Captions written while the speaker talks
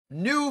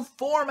New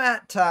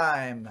format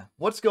time!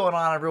 What's going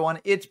on,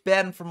 everyone? It's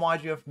Ben from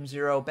Yu-Gi-Oh from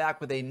Zero,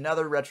 back with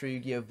another Retro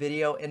Yu-Gi-Oh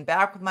video, and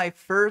back with my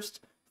first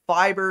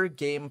fiber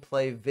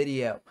gameplay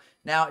video.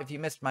 Now, if you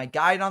missed my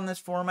guide on this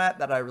format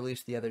that I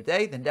released the other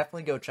day, then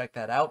definitely go check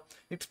that out.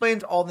 It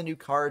explains all the new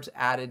cards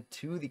added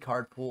to the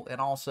card pool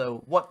and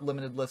also what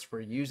limited lists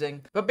we're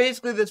using. But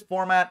basically, this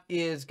format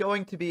is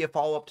going to be a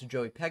follow-up to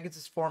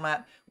Joey-Pegasus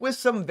format with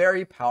some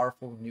very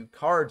powerful new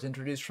cards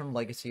introduced from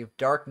Legacy of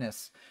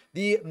Darkness.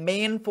 The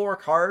main four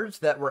cards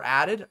that were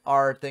added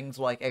are things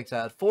like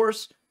Exiled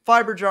Force,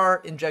 Fiber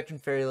Jar, Injection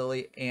Fairy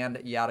Lily, and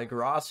Yata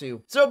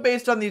Garasu. So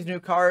based on these new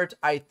cards,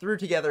 I threw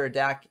together a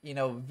deck,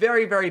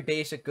 very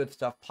basic good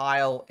stuff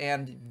pile,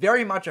 and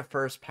very much a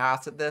first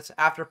pass at this.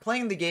 After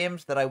playing the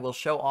games that I will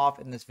show off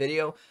in this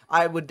video,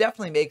 I would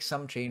definitely make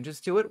some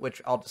changes to it,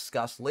 which I'll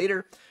discuss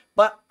later.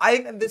 But I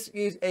think that this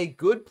is a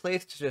good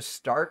place to just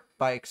start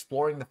by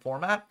exploring the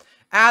format,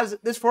 as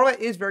this format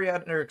is very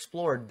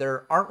underexplored.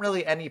 There aren't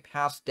really any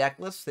past deck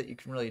lists that you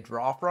can really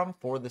draw from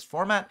for this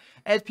format,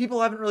 as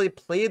people haven't really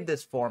played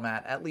this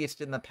format, at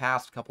least in the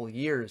past couple of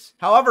years.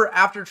 However,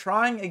 after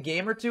trying a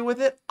game or two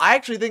with it, I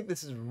actually think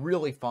this is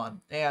really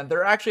fun, and there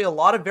are actually a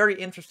lot of very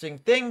interesting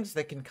things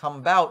that can come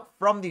about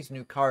from these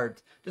new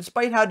cards,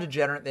 despite how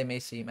degenerate they may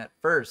seem at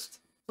first.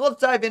 So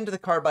let's dive into the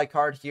card by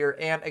card here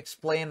and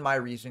explain my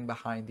reasoning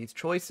behind these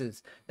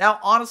choices. Now,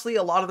 honestly,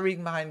 a lot of the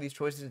reasoning behind these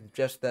choices is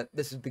just that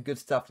this is the good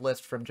stuff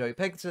list from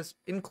Joey-Pegasus,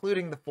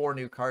 including the 4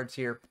 new cards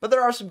here, but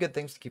there are some good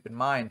things to keep in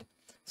mind.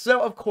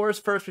 So, of course,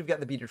 first we've got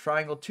the Beater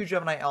Triangle, 2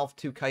 Gemini Elf,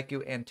 2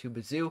 Kaiku, and 2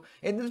 Bazoo.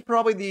 And this is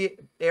probably the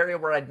area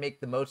where I'd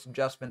make the most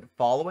adjustment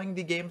following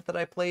the games that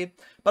I played.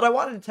 But I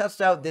wanted to test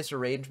out this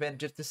arrangement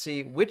just to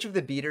see which of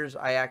the beaters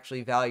I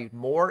actually valued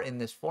more in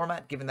this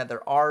format, given that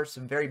there are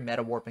some very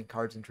meta-warping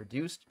cards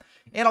introduced.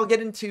 And I'll get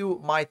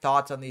into my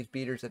thoughts on these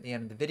beaters at the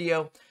end of the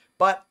video.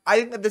 But I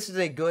think that this is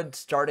a good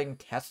starting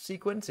test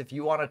sequence if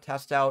you want to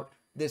test out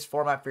this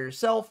format for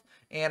yourself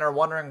and are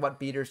wondering what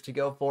beaters to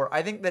go for.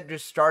 I think that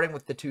just starting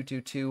with the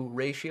 2-2-2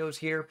 ratios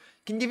here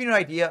can give you an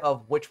idea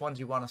of which ones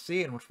you want to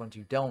see and which ones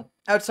you don't.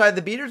 Outside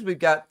the beaters, we've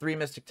got 3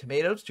 Mystic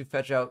Tomatoes to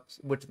fetch out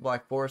Witch of the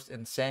Black Forest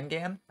and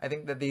Sangan. I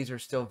think that these are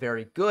still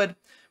very good.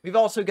 We've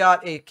also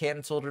got a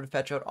Cannon Soldier to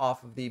fetch out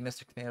off of the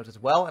Mystic Tomatoes as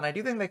well, and I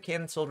do think that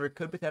Cannon Soldier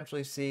could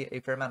potentially see a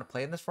fair amount of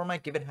play in this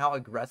format given how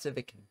aggressive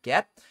it can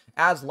get,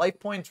 as life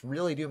points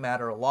really do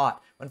matter a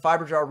lot. When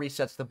Fiber Jar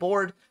resets the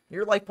board,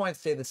 your life points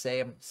stay the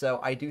same, so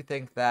I do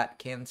think that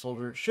Cannon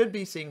Soldier should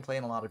be seeing play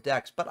in a lot of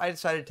decks, but I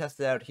decided to test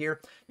it out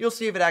here. You'll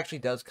see if it actually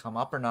does come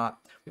up or not.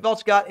 We've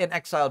also got an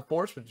Exiled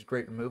Force, which is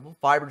great removal.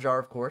 Fiber Jar,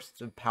 of course,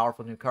 it's a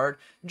powerful new card.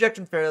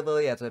 Injection Fairy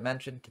Lily, as I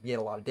mentioned, can get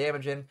a lot of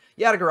damage in.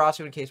 Yata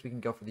Garasu, in case we can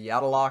go for the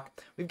Yata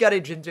lock. We've got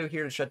a Jinzo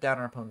here to shut down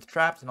our opponent's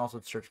traps, and also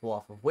it's searchable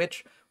off of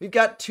Witch. We've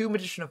got 2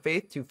 Magician of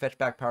Faith to fetch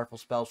back powerful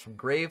spells from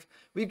Grave.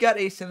 We've got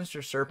a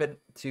Sinister Serpent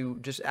to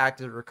just act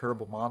as a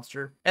recurable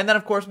monster. And then,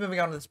 of course, moving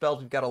on to the spells,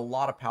 we've got a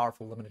lot of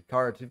powerful limited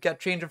cards. We've got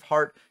Change of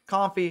Heart,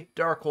 Comfy,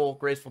 Dark Hole,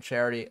 Graceful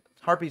Charity,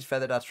 Harpy's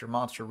Feather Duster,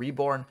 Monster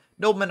Reborn,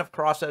 Nobleman of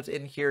Crossouts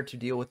in here to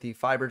deal with the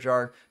Fiber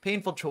Jar,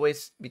 Painful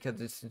Choice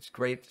because it's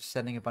great for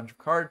sending a bunch of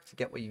cards to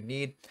get what you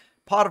need,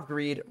 Pot of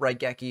Greed,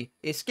 Raigeki,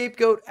 a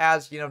Scapegoat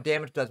as,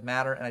 damage does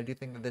matter, and I do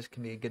think that this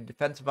can be a good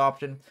defensive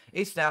option,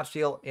 a Snatch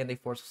Steal, and a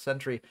Force of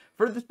Sentry.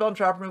 For the spell and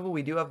trap removal,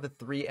 we do have the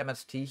 3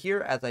 MST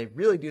here, as I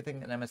really do think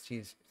that MST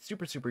is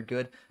super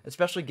good,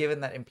 especially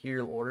given that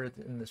Imperial Order is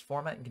in this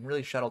format and can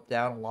really shuttle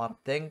down a lot of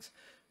things.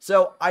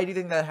 So I do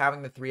think that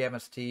having the 3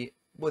 MST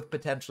with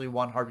potentially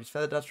 1 Harpy's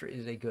Feather Duster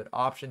is a good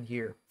option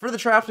here. For the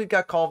traps, we've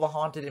got Call of the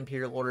Haunted,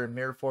 Imperial Order, and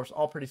Mirror Force,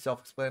 all pretty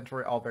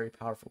self-explanatory, all very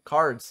powerful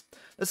cards.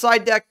 The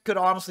side deck could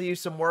honestly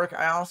use some work.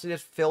 I honestly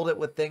just filled it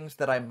with things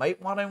that I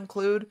might want to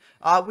include.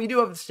 We do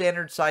have the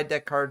standard side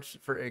deck cards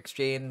for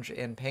Exchange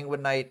and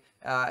Penguin Knight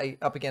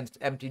up against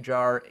Empty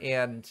Jar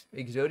and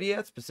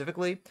Exodia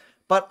specifically.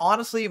 But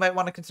honestly, you might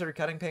want to consider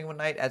cutting Penguin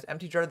Knight, as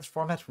Empty Jar this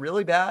format's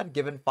really bad,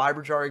 given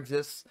Fiber Jar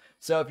exists.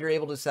 So if you're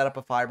able to set up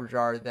a Fiber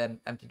Jar, then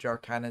Empty Jar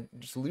kind of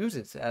just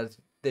loses as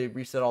they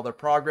reset all their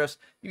progress.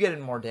 You get in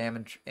more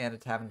damage, and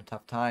it's having a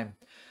tough time.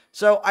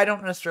 So I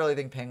don't necessarily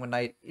think Penguin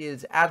Knight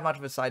is as much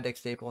of a side deck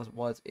staple as it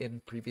was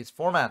in previous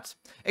formats.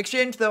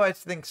 Exchange, though, I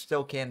think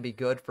still can be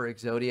good for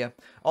Exodia,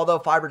 although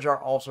Fiber Jar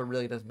also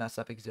really does mess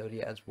up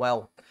Exodia as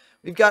well.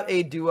 We've got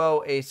a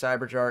Duo, a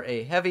Cyber Jar,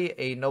 a Heavy,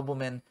 a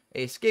Nobleman,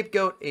 a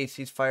Scapegoat, a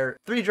Ceasefire,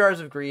 3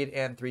 Jars of Greed,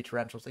 and 3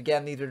 Torrentials.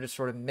 Again, these are just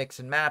sort of mix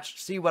and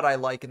match. See what I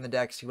like in the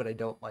deck, see what I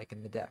don't like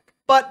in the deck.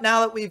 But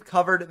now that we've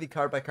covered the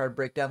card-by-card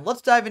breakdown,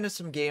 let's dive into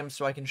some games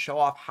so I can show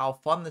off how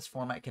fun this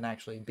format can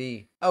actually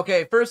be.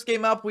 Okay, first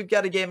game up, we've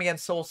got a game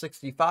against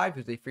Soul65,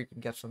 who's a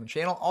frequent guest on the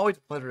channel. Always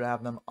a pleasure to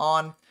have them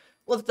on.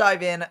 Let's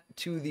dive in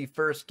to the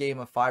first game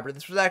of Fiber.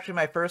 This was actually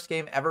my first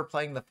game ever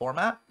playing the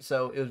format,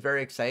 so it was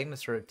very exciting to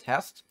sort of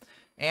test.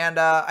 And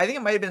I think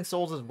it might have been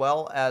Souls as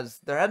well, as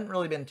there hadn't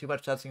really been too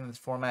much testing of this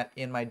format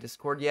in my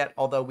Discord yet,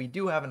 although we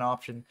do have an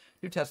option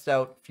to test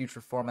out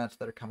future formats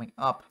that are coming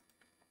up.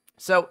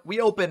 So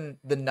we open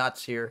the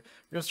nuts here.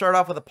 We're going to start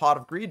off with a Pot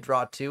of Greed,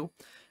 draw 2.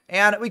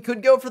 And we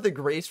could go for the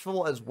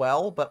Graceful as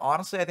well, but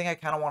honestly, I think I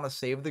kind of want to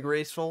save the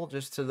Graceful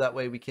just so that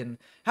way we can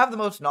have the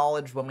most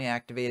knowledge when we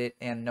activate it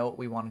and know what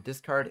we want to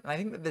discard. And I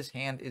think that this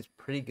hand is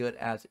pretty good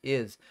as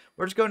is.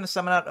 We're just going to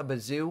summon out a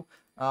Bazoo,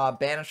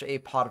 banish a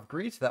Pot of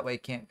Greed, so that way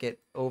it can't get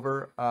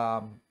over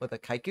with a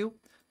Kaiku.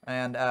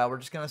 And we're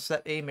just going to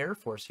set a Mirror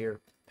Force here,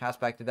 pass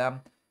back to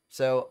them.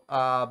 So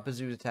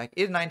Bazoo's attack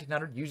is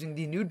 1900 using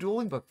the new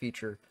Dueling Book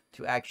feature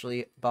to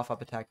actually buff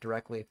up attack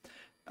directly.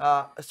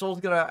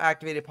 Soul's going to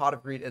activate a Pot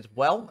of Greed as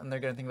well, and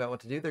they're going to think about what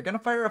to do. They're going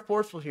to fire a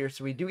Forceful here,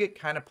 so we do get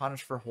kind of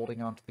punished for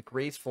holding on to the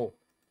Graceful.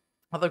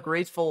 Well, the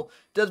Graceful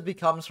does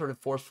become sort of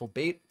Forceful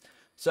bait,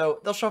 so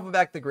they'll shuffle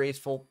back the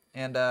Graceful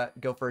and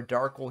go for a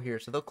Dark Hole here.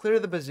 So they'll clear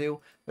the Bazoo.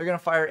 They're going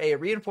to fire a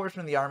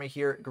Reinforcement of the Army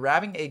here,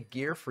 grabbing a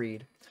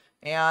Gearfried,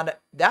 and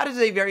that is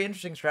a very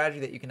interesting strategy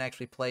that you can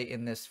actually play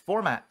in this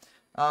format.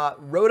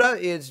 Rhoda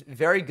is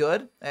very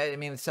good. I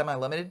mean, it's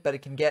semi-limited, but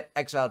it can get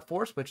Exiled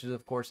Force, which is,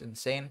 of course,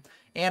 insane.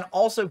 And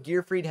also,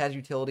 Gearfried has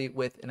utility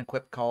with an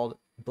equip called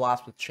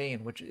Blast with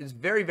Chain, which is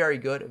very, very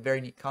good. A very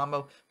neat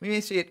combo. We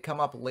may see it come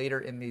up later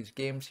in these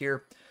games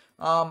here.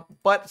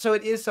 But so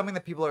it is something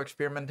that people are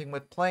experimenting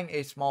with, playing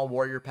a small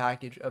warrior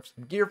package of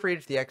some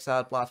Gearfrieds, the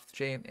Exiled Blast with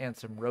Chain, and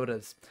some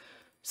Rhodas.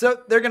 So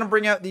they're going to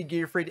bring out the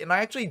Gearfried, and I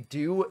actually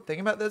do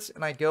think about this,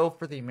 and I go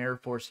for the Mirror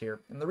Force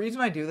here. And the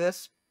reason I do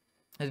this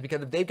is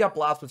because if they've got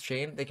Blast with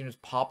Chain, they can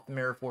just pop the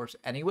Mirror Force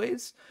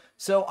anyways.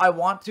 So I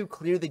want to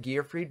clear the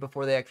Gearfried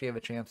before they actually have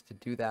a chance to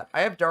do that.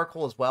 I have Dark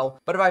Hole as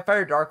well, but if I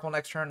fire Dark Hole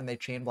next turn and they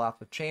chain Blast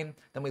with Chain,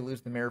 then we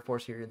lose the Mirror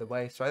Force here either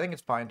way. So I think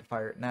it's fine to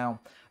fire it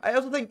now. I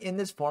also think in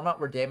this format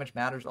where damage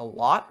matters a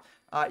lot,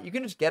 you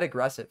can just get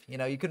aggressive. You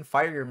know, you can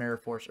fire your Mirror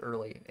Force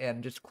early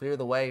and just clear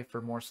the way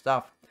for more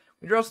stuff.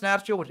 We draw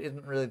Snatch Steal, which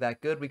isn't really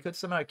that good. We could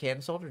summon out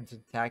Cannon Soldier and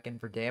just attack in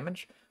for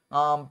damage.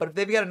 But if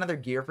they've got another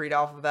Gearfried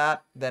off of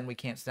that, then we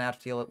can't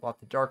Snatch Steal it. We'll have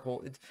to Dark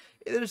Hole.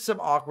 There's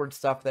some awkward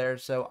stuff there,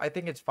 so I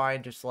think it's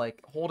fine just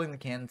like holding the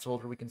Cannon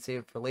Soldier. We can save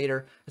it for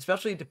later,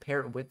 especially to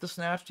pair it with the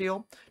Snatch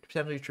Steal to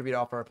potentially tribute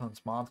off our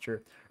opponent's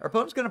monster. Our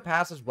opponent's going to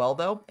pass as well,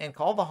 though, and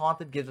Call of the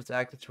Haunted gives us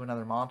access to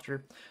another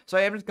monster. So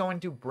I am just going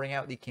to bring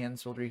out the Cannon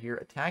Soldier here,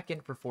 attack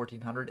in for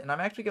 1400, and I'm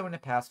actually going to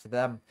pass to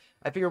them.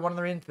 I figure one of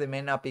the reasons they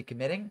may not be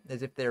committing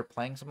is if they're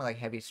playing something like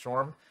Heavy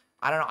Storm.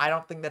 I don't know. I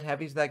don't think that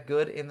Heavy's that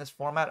good in this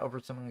format over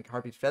something like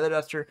Harpy's Feather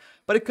Duster,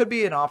 but it could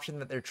be an option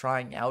that they're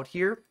trying out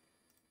here.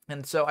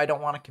 And so I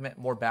don't want to commit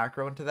more back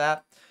row into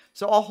that.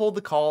 So I'll hold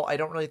the call. I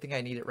don't really think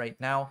I need it right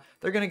now.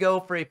 They're going to go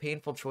for a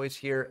painful choice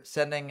here,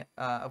 sending,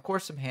 of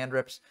course, some hand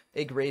rips,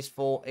 a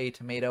Graceful, a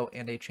Tomato,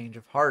 and a Change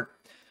of Heart.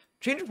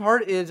 Change of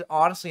Heart is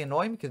honestly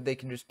annoying because they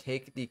can just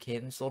take the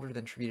Cannon Soldier,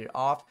 then tribute it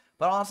off.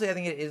 But honestly, I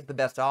think it is the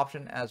best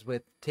option, as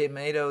with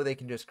Tomato, they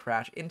can just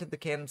crash into the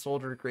Cannon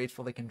Soldier.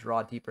 Graceful, they can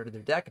draw deeper to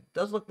their deck. It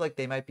does look like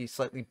they might be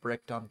slightly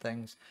bricked on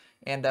things,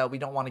 and we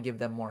don't want to give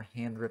them more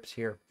hand rips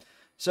here.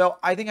 So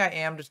I think I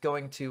am just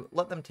going to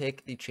let them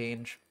take the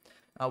change.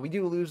 We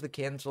do lose the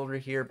Cannon Soldier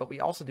here, but we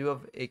also do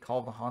have a Call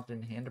of the Haunted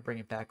in hand to bring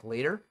it back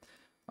later.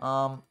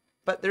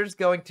 But they're just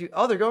going to...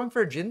 Oh, they're going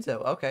for a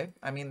Jinzo. Okay.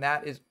 I mean,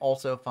 that is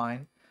also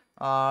fine.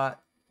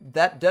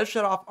 That does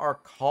shut off our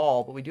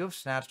call, but we do have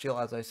Snatch Steal,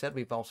 as I said.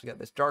 We've also got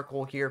this Dark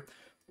Hole here.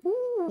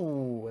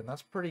 Ooh, and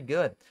that's pretty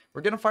good.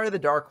 We're going to fire the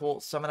Dark Hole,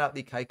 summon out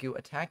the Kaiku,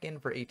 attack in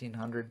for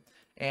 1800,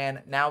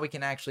 and now we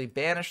can actually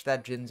banish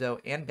that Jinzo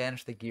and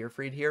banish the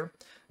Gearfried here,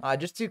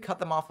 just to cut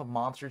them off of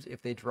monsters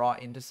if they draw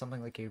into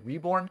something like a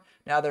Reborn.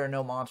 Now there are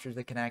no monsters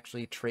that can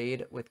actually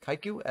trade with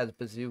Kaiku, as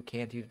Bazoo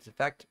can't use its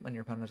effect when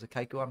your opponent has a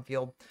Kaiku on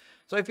field.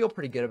 So I feel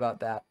pretty good about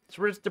that.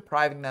 So we're just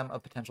depriving them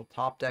of potential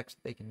top decks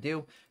that they can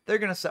do. They're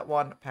going to set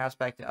one, pass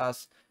back to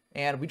us.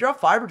 And we draw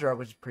Fiber Jar,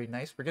 which is pretty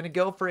nice. We're going to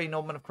go for a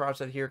Nobleman of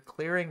Crossset here,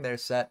 clearing their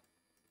set.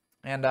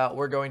 And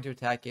we're going to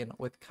attack in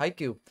with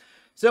Kaiku.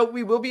 So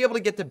we will be able to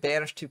get to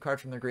banish 2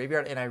 cards from their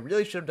graveyard, and I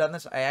really should have done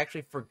this. I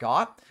actually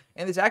forgot,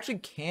 and this actually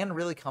can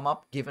really come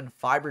up given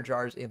Fiber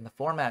Jars in the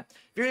format.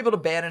 If you're able to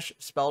banish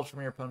spells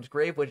from your opponent's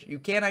grave, which you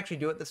can actually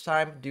do at this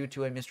time due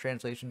to a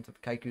mistranslation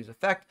of Kaiku's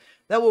effect,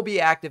 that will be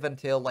active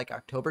until like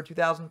October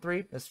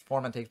 2003. This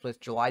format takes place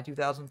July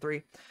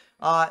 2003.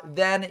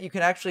 Then you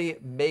can actually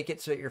make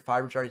it so that your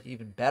Fiber Jar is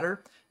even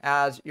better,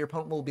 as your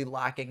opponent will be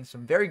lacking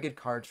some very good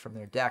cards from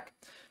their deck.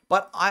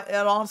 But it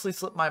honestly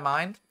slipped my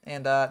mind,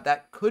 and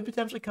that could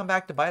potentially come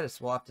back to bite us.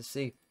 We'll have to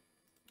see.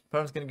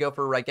 Opponent's going to go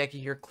for Raigeki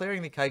here,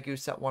 clearing the Kaiku,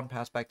 set 1,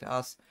 pass back to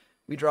us.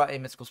 We draw a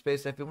Mystical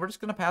Space Knife, and we're just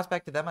going to pass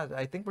back to them.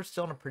 I think we're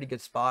still in a pretty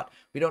good spot.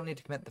 We don't need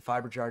to commit the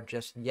Fiber Jar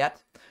just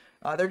yet.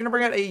 They're going to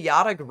bring out a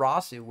Yata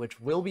Garasu,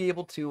 which will be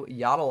able to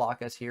Yata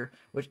lock us here,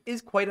 which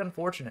is quite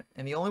unfortunate.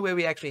 And the only way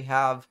we actually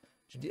have...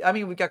 I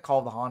mean, we got Call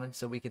of the Haunted,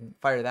 so we can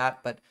fire that,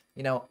 but,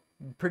 you know...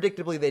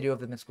 Predictably, they do have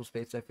the Mystical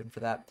Space Knife in for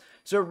that.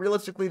 So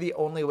realistically, the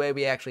only way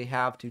we actually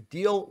have to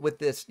deal with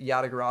this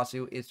Yata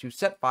Garasu is to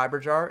set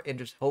Fiber Jar and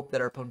just hope that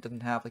our opponent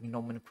doesn't have like a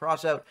Nobleman of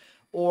Crossout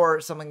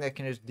or something that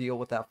can just deal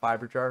with that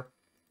Fiber Jar.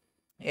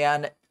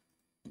 And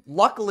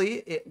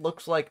luckily, it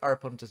looks like our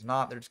opponent does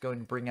not. They're just going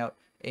to bring out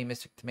a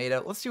Mystic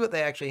Tomato. Let's see what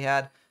they actually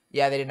had.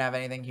 Yeah, they didn't have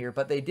anything here,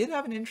 but they did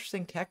have an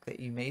interesting tech that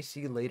you may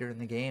see later in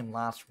the game,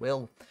 Last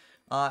Will.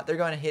 They're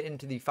going to hit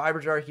into the Fiber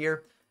Jar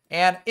here.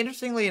 And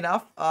interestingly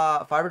enough,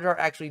 Fiber Jar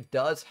actually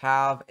does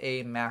have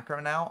a macro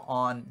now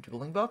on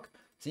Dueling Book.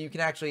 So you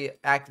can actually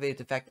activate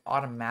its effect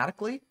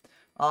automatically.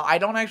 I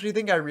don't actually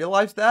think I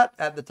realized that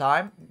at the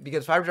time,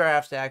 because Fiber Jar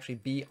has to actually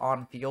be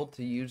on field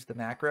to use the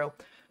macro.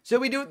 So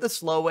we do it the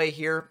slow way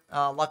here.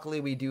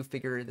 Luckily, we do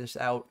figure this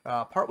out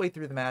partway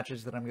through the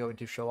matches that I'm going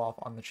to show off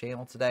on the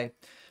channel today.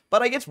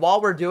 But I guess while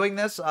we're doing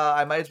this,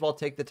 I might as well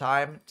take the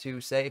time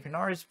to say, if you're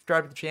not already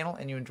subscribed to the channel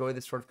and you enjoy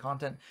this sort of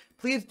content,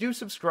 please do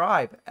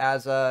subscribe,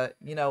 as,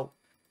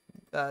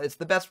 it's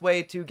the best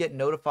way to get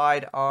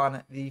notified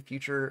on the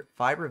future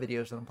Fiber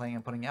videos that I'm planning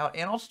on putting out,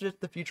 and also just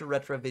the future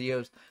retro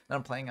videos that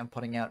I'm planning on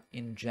putting out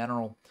in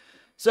general.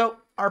 So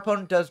our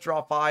opponent does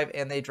draw 5,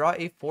 and they draw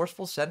a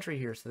Forceful Sentry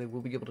here, so they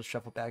will be able to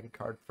shuffle back a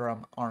card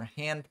from our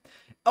hand.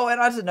 Oh,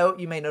 and as a note,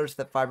 you may notice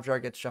that Fiber Jar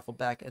gets shuffled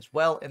back as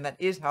well, and that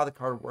is how the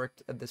card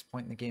worked at this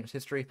point in the game's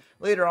history.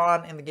 Later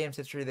on in the game's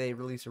history, they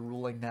release a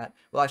ruling that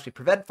will actually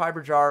prevent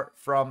Fiber Jar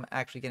from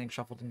actually getting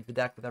shuffled into the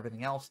deck with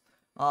everything else.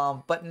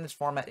 But in this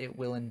format, it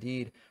will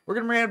indeed. We're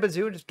going to bring out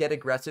Bazoo and just get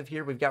aggressive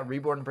here. We've got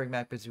Reborn to bring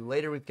back Bazoo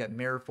later. We've got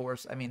Mirror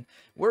Force. I mean,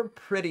 we're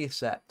pretty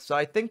set. So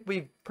I think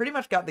we've pretty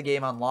much got the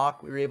game on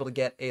lock. We were able to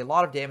get a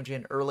lot of damage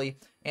in early,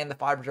 and the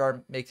Fiber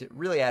Jar makes it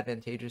really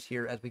advantageous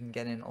here, as we can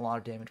get in a lot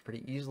of damage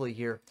pretty easily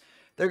here.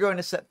 They're going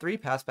to set 3,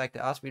 pass back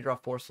to us. We draw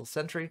Forceful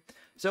Sentry.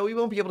 So we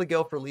won't be able to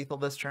go for lethal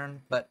this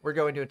turn, but we're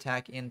going to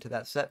attack into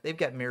that set. They've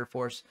got Mirror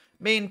Force.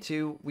 Main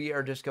 2, we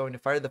are just going to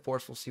fire the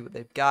Forceful, see what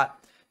they've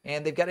got.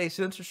 And they've got a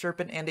Sinister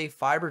Serpent and a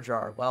Fiber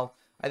Jar. Well,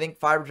 I think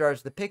Fiber Jar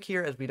is the pick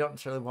here, as we don't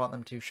necessarily want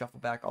them to shuffle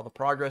back all the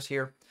progress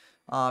here,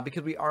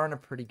 because we are in a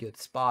pretty good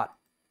spot.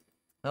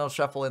 They'll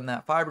shuffle in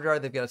that Fiber Jar.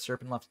 They've got a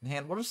Serpent left in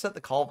hand. We'll just set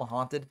the Call of the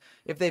Haunted.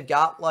 If they've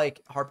got,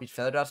 like, Harpy's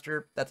Feather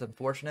Duster, that's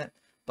unfortunate.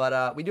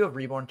 But we do have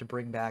Reborn to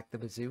bring back the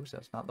Bazoo, so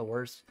it's not the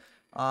worst.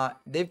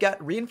 They've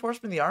got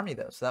Reinforcement of the Army,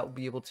 though, so that will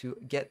be able to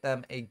get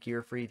them a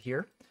Gear Freed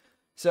here.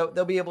 So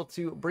they'll be able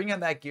to bring in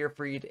that Gear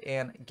Freed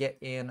and get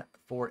in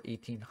for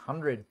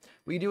 1800.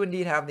 We do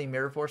indeed have the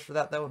Mirror Force for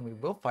that, though, and we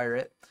will fire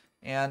it.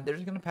 And they're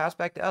just going to pass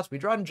back to us. We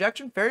draw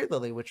Injection Fairy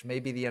Lily, which may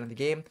be the end of the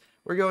game.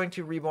 We're going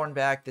to Reborn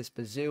back this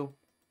Bazoo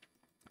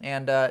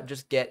and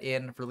just get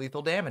in for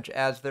lethal damage,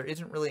 as there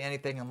isn't really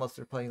anything, unless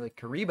they're playing like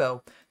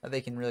Karibo, that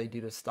they can really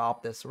do to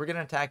stop this. So we're going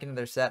to attack into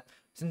their set.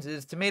 Since it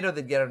is Tomato,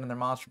 they'd get it on their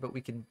monster, but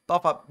we can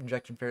buff up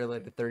Injection Fairy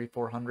Lily to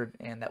 3400,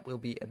 and that will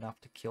be enough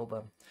to kill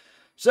them.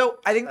 So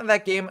I think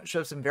that game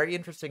shows some very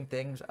interesting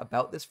things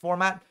about this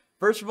format.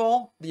 First of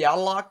all, the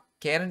auto-lock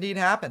can indeed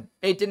happen.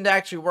 It didn't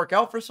actually work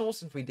out for Soul,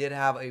 since we did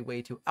have a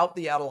way to out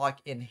the auto-lock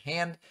in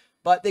hand,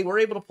 but they were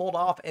able to pull it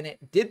off, and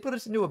it did put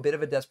us into a bit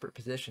of a desperate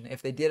position.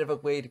 If they did have a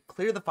way to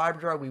clear the Fiber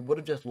Jar, we would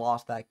have just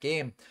lost that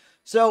game.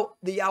 So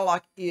the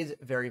auto-lock is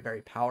very,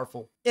 very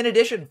powerful. In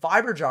addition,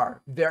 Fiber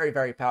Jar, very,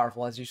 very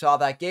powerful. As you saw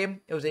that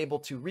game, it was able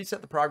to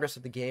reset the progress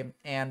of the game,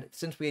 and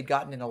since we had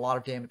gotten in a lot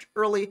of damage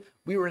early,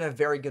 we were in a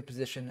very good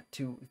position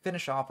to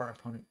finish off our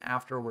opponent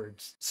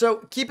afterwards.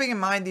 So keeping in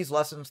mind these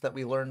lessons that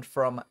we learned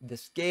from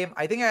this game,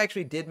 I think I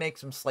actually did make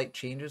some slight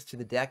changes to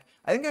the deck.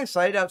 I think I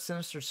sided out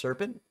Sinister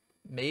Serpent.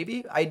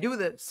 Maybe. I do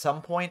that at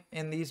some point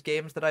in these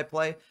games that I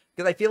play,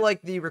 because I feel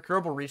like the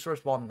recurable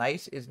resource, while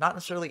nice, is not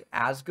necessarily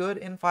as good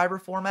in Fiber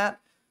format.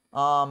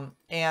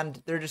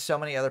 And there are just so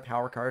many other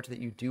power cards that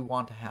you do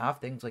want to have.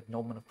 Things like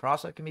Nobleman of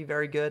Crosslet can be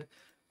very good.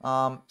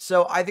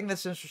 So I think the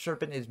Sinister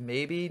Serpent is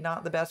maybe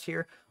not the best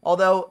here,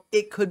 although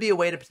it could be a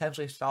way to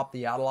potentially stop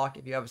the auto-lock.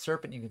 If you have a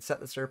Serpent, you can set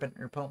the Serpent, and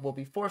your opponent will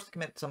be forced to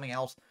commit something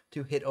else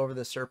to hit over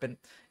the Serpent,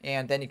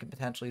 and then you can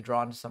potentially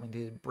draw into something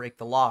to break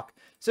the lock.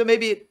 So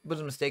maybe it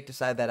was a mistake to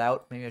side that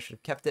out. Maybe I should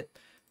have kept it.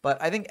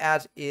 But I think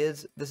as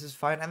is, this is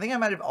fine. I think I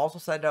might have also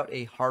sided out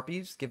a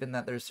Harpies, given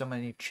that there's so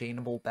many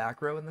chainable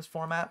back row in this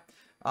format.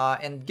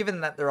 And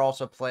given that they're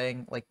also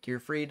playing like Gear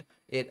Freed,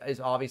 it is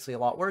obviously a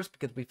lot worse,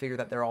 because we figure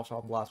that they're also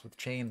on blast with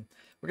Chain.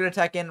 We're going to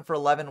attack in for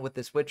 11 with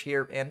this Witch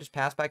here and just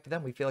pass back to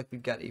them. We feel like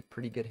we've got a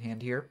pretty good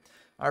hand here.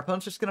 Our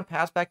opponent's just going to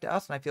pass back to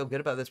us, and I feel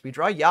good about this. We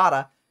draw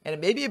Yata, and it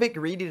may be a bit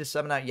greedy to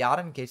summon out Yata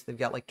in case they've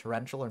got like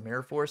Torrential or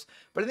Mirror Force,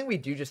 but I think we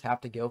do just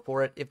have to go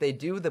for it. If they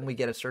do, then we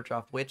get a search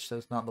off Witch, so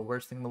it's not the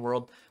worst thing in the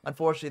world.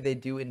 Unfortunately, they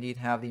do indeed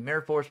have the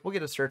Mirror Force. We'll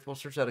get a search. We'll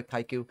search out a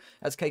Kaiku,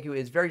 as Kaiku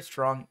is very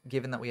strong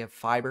given that we have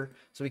Fiber,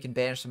 so we can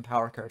banish some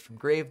power cards from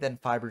grave, then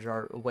Fiber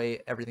Jar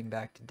away everything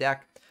back to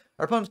deck.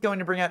 Our opponent's going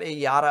to bring out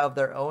a Yata of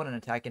their own and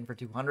attack in for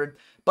 200,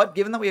 but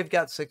given that we have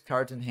got 6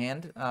 cards in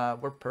hand,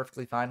 we're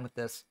perfectly fine with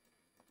this.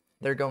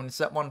 They're going to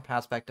set 1,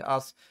 pass back to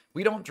us.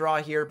 We don't draw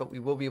here, but we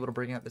will be able to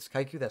bring out this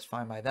Kaiku. That's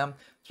fine by them.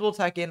 So we'll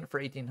attack in for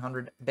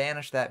 1800,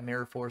 banish that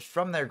Mirror Force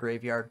from their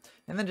graveyard,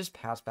 and then just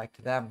pass back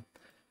to them.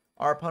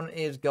 Our opponent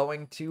is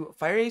going to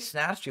fire a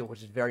Snatch Steal,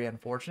 which is very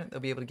unfortunate. They'll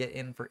be able to get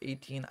in for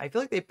 18. I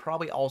feel like they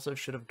probably also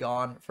should have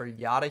gone for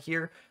Yata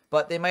here,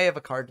 but they may have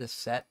a card to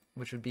set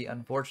which would be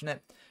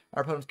unfortunate.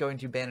 Our opponent's going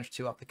to banish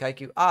 2 off the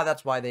Kaiku. Ah,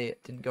 that's why they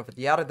didn't go for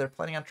the Yata. They're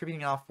planning on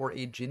tributing off for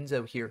a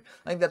Jinzo here.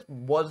 I think that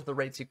was the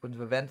right sequence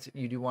of events.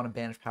 You do want to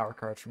banish power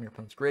cards from your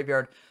opponent's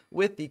graveyard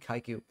with the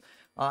Kaiku.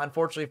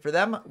 Unfortunately for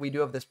them, we do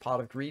have this Pot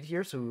of Greed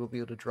here, so we will be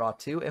able to draw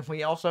 2. And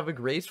we also have a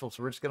Graceful,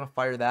 so we're just going to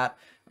fire that.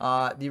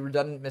 The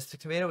redundant Mystic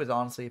Tomato is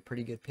honestly a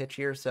pretty good pitch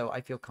here, so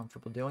I feel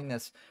comfortable doing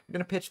this. We're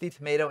going to pitch the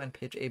Tomato and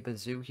pitch a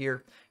Bazoo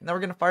here. And then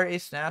we're going to fire a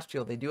Snatch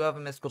Shield. They do have a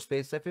Mystical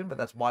Space Typhoon, but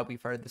that's why we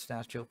fired the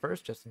Snatch Shield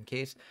first, just in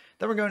case.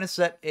 Then we're going to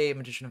set a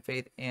Magician of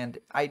Faith, and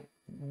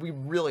we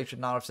really should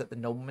not have set the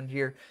Nobleman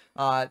here.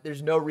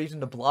 There's no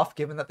reason to bluff,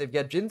 given that they've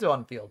got Jinzo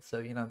on field, so,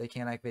 you know, they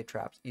can't activate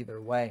traps either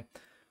way.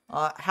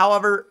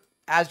 However,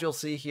 as you'll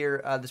see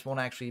here, this won't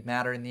actually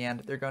matter in the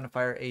end. They're going to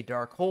fire a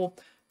Dark Hole,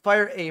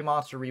 fire a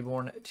Monster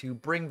Reborn to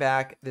bring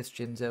back this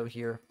Jinzo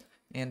here.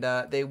 And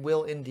they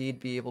will indeed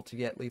be able to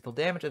get lethal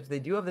damage, as they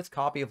do have this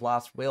copy of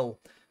Last Will.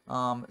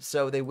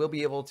 So they will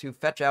be able to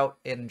fetch out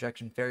an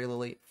Injection Fairy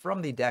Lily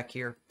from the deck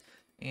here.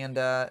 And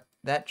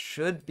that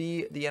should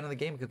be the end of the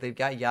game, because they've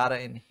got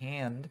Yata in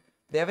hand.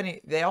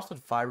 They also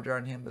had Fiber Jar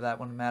in hand, but that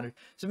wouldn't matter.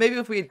 So maybe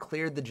if we had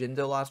cleared the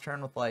Jinzo last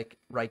turn with, like,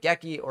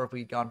 Raigeki, or if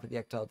we'd gone for the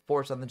Exiled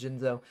Force on the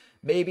Jinzo,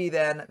 maybe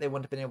then they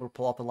wouldn't have been able to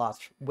pull off the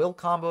Last Will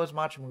combo as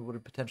much, and we would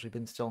have potentially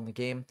been still in the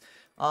game.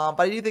 But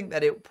I do think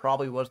that it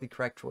probably was the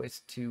correct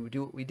choice to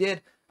do what we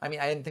did. I mean,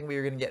 I didn't think we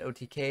were going to get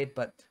OTK'd,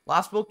 but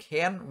Last Will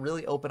can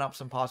really open up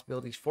some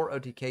possibilities for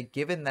OTK,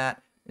 given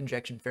that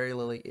Injection Fairy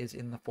Lily is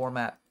in the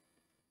format.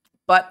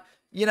 But,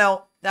 you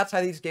know, that's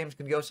how these games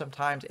can go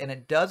sometimes, and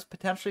it does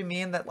potentially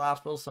mean that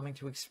Last Will is something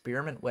to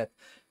experiment with.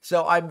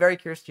 So I'm very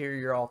curious to hear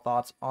your all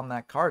thoughts on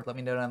that card. Let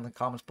me know down in the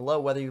comments below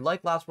whether you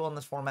like Last Will in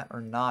this format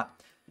or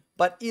not.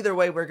 But either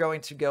way, we're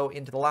going to go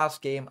into the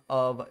last game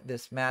of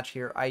this match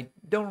here. I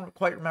don't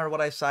quite remember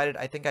what I sided.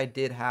 I think I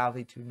did have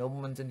the 2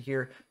 Noblemans in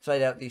here,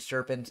 sided out the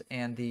Serpent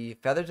and the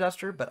Feather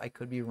Duster, but I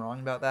could be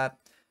wrong about that.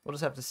 We'll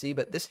just have to see,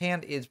 but this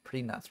hand is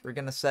pretty nuts. We're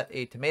going to set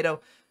a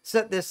Tomato,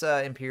 set this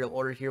Imperial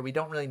Order here. We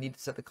don't really need to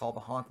set the Call of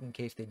the Haunted in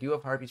case they do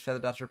have Harpy's Feather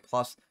Duster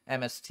plus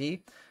MST.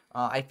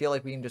 I feel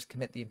like we can just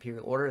commit the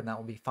Imperial Order, and that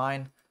will be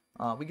fine.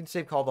 We can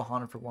save Call of the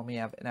Haunted for when we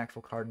have an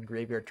actual card in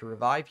graveyard to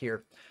revive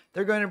here.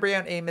 They're going to bring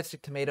out a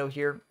Mystic Tomato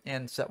here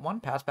and set 1,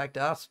 pass back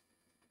to us.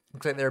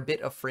 Looks like they're a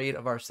bit afraid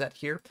of our set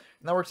here,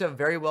 and that works out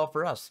very well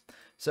for us.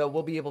 So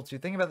we'll be able to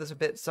think about this a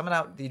bit, summon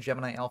out the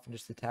Gemini Elf and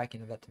just attack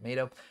into that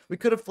Tomato. We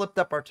could have flipped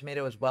up our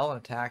Tomato as well and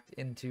attacked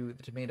into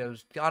the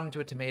Tomatoes, got into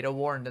a Tomato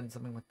War and done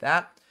something with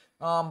that.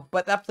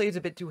 But that plays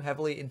a bit too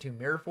heavily into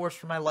Mirror Force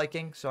for my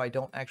liking, so I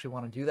don't actually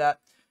want to do that.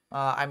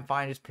 I'm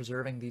fine just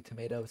preserving the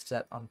Tomato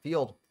set on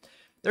field.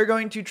 They're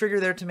going to trigger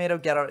their Tomato,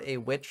 get out a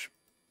Witch,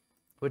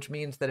 which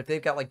means that if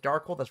they've got like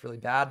Dark Hole, that's really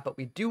bad, but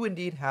we do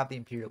indeed have the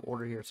Imperial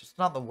Order here, so it's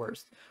not the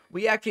worst.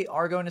 We actually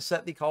are going to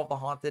set the Call of the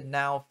Haunted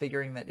now,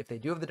 figuring that if they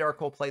do have the Dark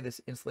Hole play, this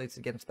insulates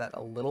against that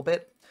a little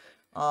bit.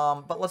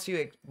 But let's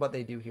see what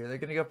they do here. They're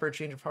going to go for a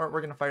Change of Heart.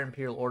 We're going to fire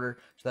Imperial Order,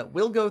 so that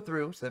will go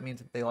through, so that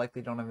means that they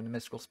likely don't have a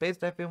Mystical Space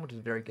Typhoon, which is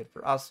very good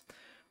for us.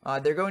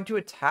 They're going to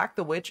attack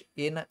the Witch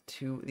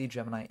into the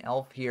Gemini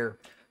Elf here,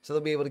 so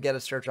they'll be able to get a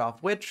Search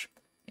Off Witch,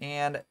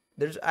 and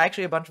there's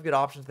actually a bunch of good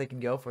options they can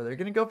go for. They're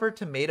going to go for a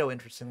Tomato,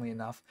 interestingly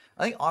enough.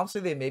 I think, honestly,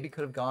 they maybe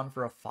could have gone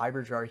for a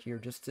Fiber Jar here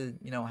just to,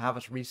 you know, have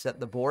us reset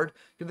the board,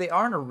 because they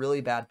are in a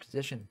really bad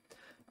position.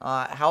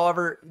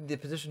 However, the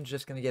position's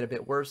just going to get a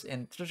bit worse,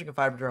 and switching a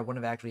Fiber Jar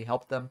wouldn't have actually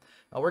helped them.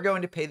 We're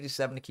going to pay the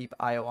 7 to keep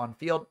Io on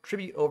field,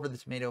 tribute over the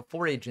Tomato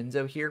for a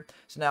Jinzo here.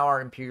 So now our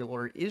Imperial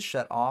Order is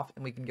shut off,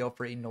 and we can go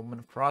for a Nobleman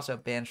of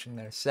Crossout, banishing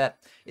their set.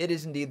 It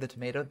is indeed the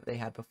Tomato that they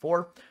had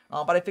before,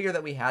 but I figured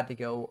that we had to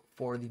go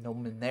for the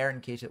Nobleman there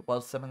in case it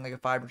was something like a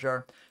Fiber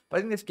Jar. But I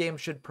think this game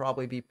should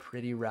probably be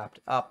pretty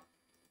wrapped up.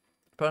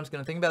 Opponent's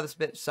going to think about this a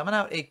bit, summon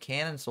out a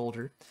Cannon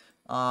Soldier,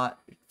 fire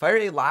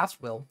a Last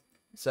Will.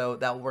 So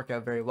that will work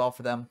out very well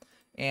for them.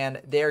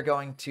 And they're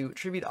going to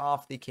tribute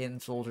off the Cannon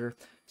Soldier,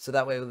 so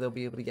that way they'll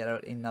be able to get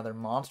out another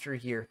monster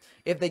here.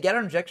 If they get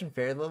our Injection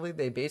Fairy Lily,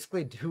 they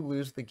basically do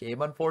lose the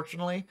game,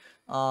 unfortunately.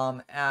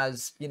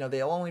 As, you know,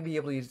 they'll only be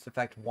able to use its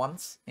effect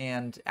once,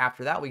 and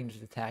after that we can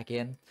just attack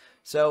in.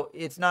 So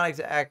it's not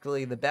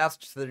exactly the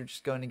best, so they're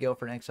just going to go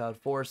for an Exiled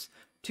Force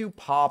to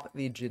pop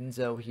the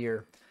Jinzo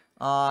here.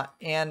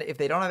 And if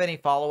they don't have any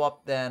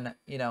follow-up, then,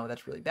 you know,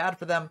 that's really bad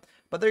for them.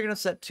 But they're going to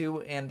set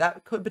 2, and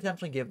that could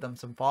potentially give them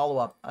some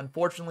follow-up.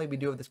 Unfortunately, we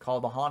do have this Call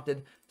of the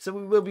Haunted, so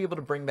we will be able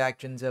to bring back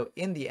Jinzo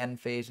in the end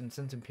phase, and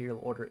since Imperial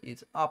Order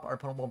is up, our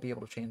opponent won't be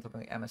able to chain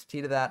something like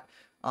MST to that.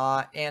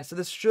 And so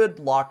this should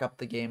lock up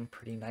the game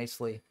pretty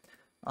nicely.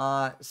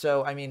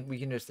 So, I mean, we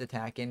can just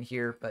attack in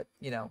here, but,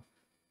 you know,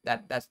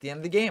 that's the end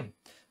of the game.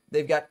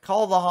 They've got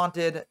Call of the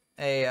Haunted,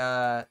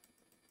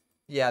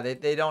 yeah,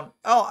 they don't...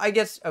 Oh, I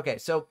guess... Okay,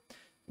 so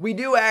we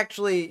do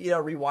actually, you know,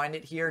 rewind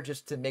it here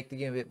just to make the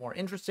game a bit more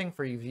interesting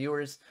for you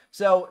viewers.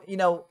 So, you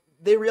know,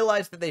 they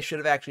realized that they should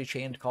have actually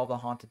changed Call of the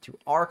Haunted to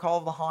our Call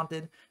of the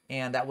Haunted,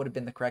 and that would have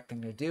been the correct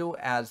thing to do,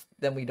 as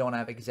then we don't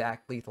have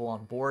exact lethal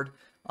on board.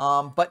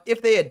 But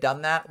if they had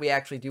done that, we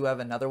actually do have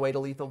another way to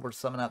lethal. We're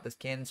summon out this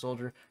cannon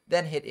soldier,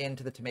 then hit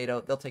into the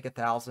tomato. They'll take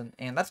 1,000,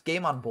 and that's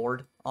game on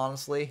board,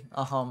 honestly.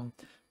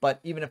 But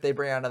even if they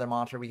bring out another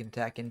monster, we can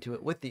attack into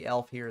it with the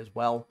elf here as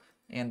well.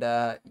 And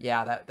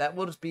yeah, that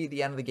will just be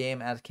the end of the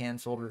game, as cannon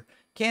soldier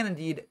can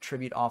indeed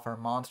tribute off our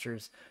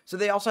monsters. So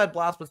they also had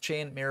Blast with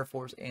Chain, Mirror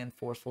Force, and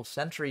Forceful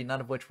Sentry, none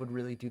of which would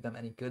really do them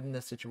any good in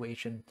this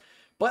situation.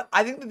 But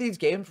I think that these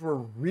games were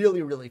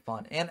really, really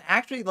fun. And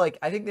actually, like,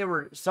 I think they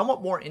were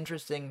somewhat more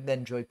interesting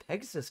than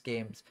Joey-Pegasus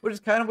games, which is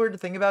kind of weird to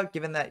think about,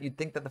 given that you'd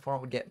think that the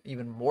format would get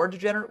even more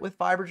degenerate with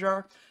Fiber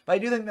Jar. But I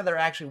do think that there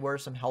actually were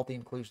some healthy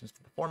inclusions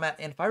to the format,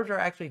 and Fiber Jar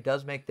actually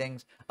does make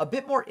things a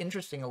bit more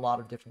interesting in a lot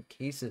of different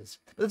cases.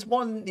 But this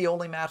wasn't the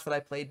only match that I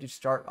played to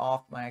start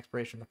off my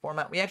exploration of the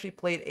format. We actually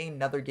played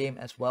another game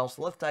as well,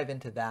 so let's dive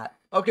into that.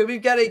 Okay,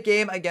 we've got a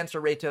game against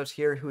Aratos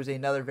here, who is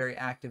another very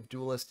active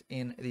duelist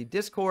in the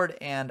Discord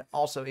and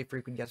also a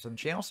frequent guest on the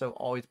channel, so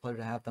always a pleasure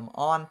to have them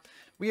on.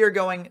 We are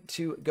going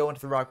to go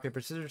into the rock,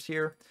 paper, scissors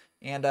here,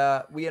 and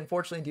we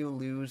unfortunately do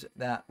lose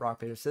that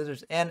rock, paper,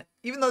 scissors. And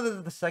even though this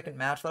is the second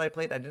match that I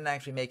played, I didn't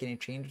actually make any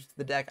changes to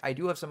the deck. I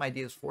do have some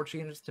ideas for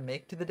changes to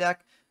make to the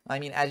deck. I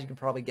mean, as you can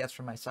probably guess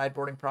from my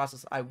sideboarding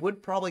process, I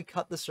would probably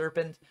cut the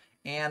Serpent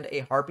and a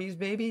Harpies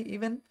maybe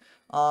even,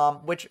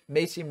 which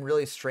may seem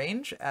really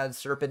strange, as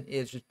Serpent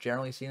is just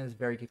generally seen as a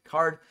very good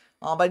card.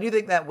 But I do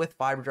think that with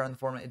Fiber Jar in the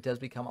format, it does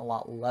become a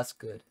lot less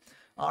good.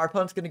 Our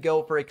opponent's going to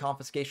go for a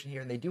confiscation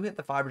here, and they do hit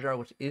the Fiber Jar,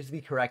 which is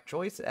the correct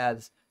choice,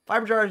 as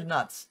Fiber Jar is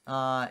nuts,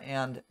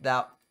 and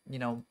that, you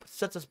know,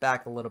 sets us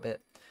back a little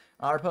bit.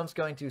 Our opponent's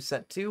going to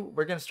set 2.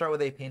 We're going to start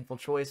with a painful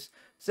choice,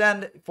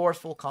 send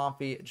Forceful,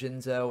 Comfy,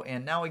 Jinzo,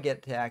 and now we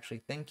get to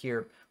actually think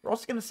here. We're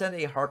also going to send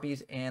a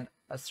Harpies and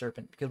a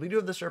Serpent, because we do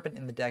have the Serpent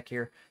in the deck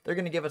here. They're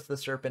going to give us the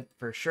Serpent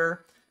for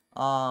sure.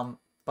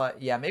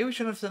 But yeah, maybe we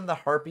shouldn't have sent the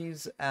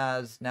Harpies,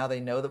 as now they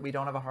know that we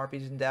don't have a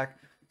Harpies in deck,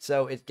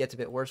 so it gets a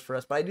bit worse for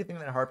us. But I do think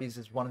that Harpies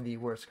is one of the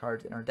worst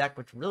cards in our deck,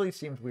 which really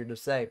seems weird to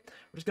say.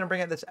 We're just going to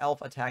bring out this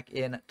Elf attack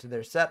in to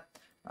their set.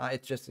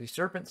 It's just the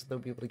Serpent, so they'll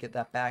be able to get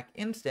that back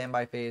in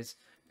standby phase.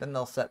 Then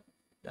they'll set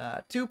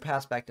 2,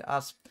 pass back to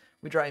us.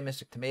 We draw a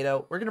Mystic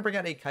Tomato. We're going to bring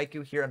out a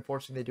Kaiku here.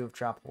 Unfortunately, they do have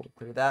Trap Hole to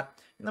clear that.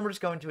 And then we're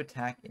just going to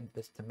attack into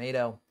this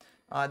Tomato.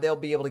 They'll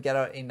be able to get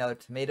out another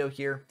Tomato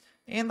here,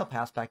 and they'll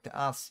pass back to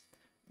us.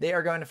 They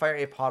are going to fire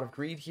a Pot of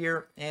Greed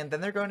here, and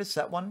then they're going to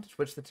set 1,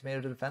 switch the Tomato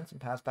to defense, and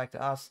pass back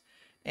to us.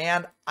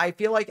 And I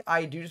feel like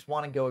I do just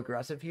want to go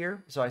aggressive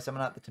here, so I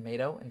summon out the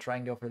Tomato and try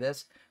and go for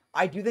this.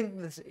 I do think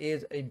this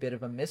is a bit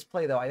of a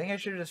misplay, though. I think I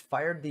should have just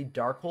fired the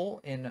Dark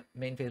Hole in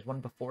main phase 1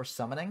 before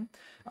summoning,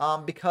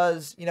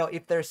 because, you know,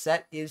 if their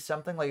set is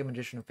something like a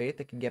Magician of Faith,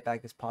 it can get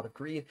back this Pot of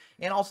Greed,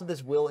 and also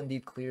this will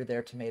indeed clear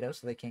their Tomato,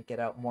 so they can't get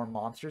out more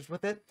monsters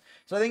with it.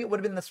 So I think it would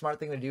have been the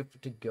smart thing to do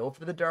to go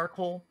for the Dark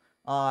Hole.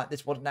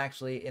 This wasn't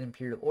actually an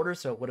Imperial Order,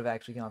 so it would have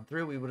actually gone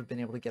through. We would have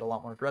been able to get a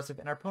lot more aggressive,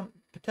 and our opponent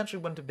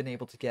potentially wouldn't have been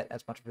able to get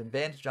as much of an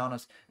advantage on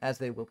us as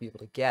they will be able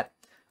to get.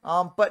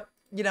 But,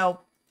 you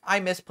know, I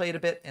misplayed a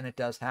bit, and it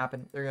does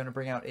happen. They're going to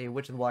bring out a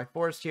Witch of the Black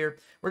Forest here.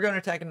 We're going to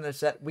attack into their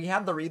set. We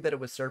had the read that it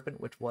was Serpent,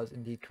 which was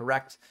indeed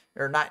correct.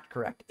 Or not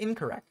correct.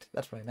 Incorrect.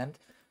 That's what I meant.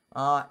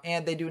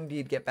 And they do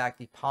indeed get back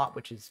the pot,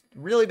 which is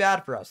really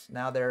bad for us.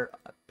 Now they're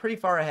pretty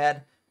far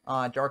ahead.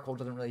 Dark Hole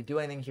doesn't really do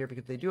anything here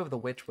because they do have the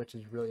Witch, which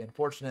is really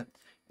unfortunate.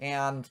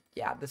 And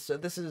yeah, this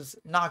is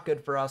not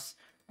good for us.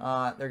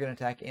 They're going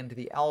to attack into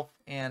the Elf,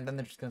 and then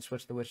they're just going to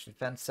switch the Witch to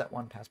defense, set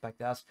 1, pass back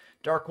to us.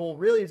 Dark Hole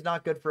really is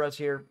not good for us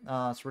here,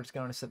 so we're just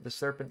going to set the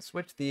Serpent,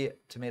 switch the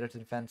Tomato to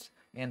defense,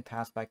 and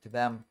pass back to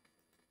them.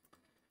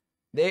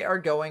 They are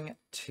going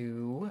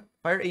to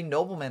fire a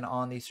Nobleman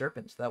on the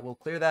Serpent, so that will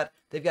clear that.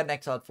 They've got an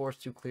Exiled Force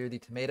to clear the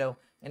Tomato,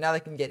 and now they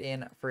can get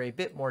in for a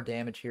bit more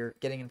damage here,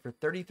 getting in for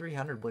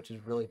 3,300, which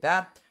is really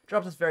bad.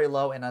 Drops us very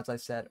low, and as I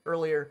said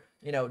earlier,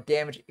 you know,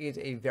 damage is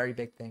a very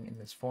big thing in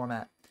this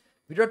format.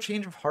 We draw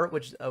Change of Heart,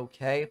 which is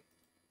okay,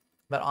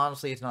 but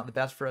honestly, it's not the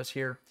best for us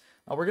here.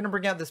 We're going to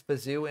bring out this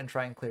Bazoo and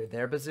try and clear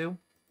their Bazoo,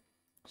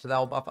 so that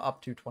will buff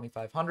up to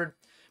 2,500.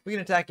 We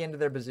can attack into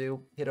their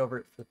Bazoo, hit over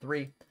it for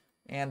 3,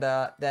 and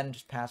then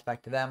just pass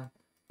back to them.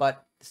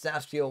 But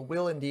Snatch Steal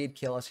will indeed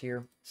kill us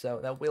here, so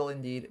that will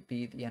indeed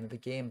be the end of the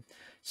game.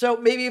 So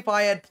maybe if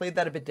I had played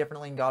that a bit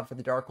differently and gone for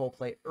the Dark Hole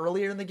play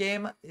earlier in the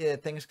game,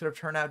 things could have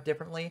turned out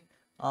differently.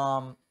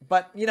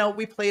 But, you know,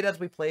 we played as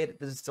we played.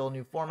 This is still a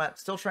new format.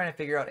 Still trying to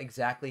figure out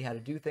exactly how to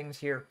do things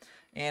here.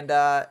 And,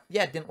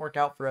 yeah, it didn't work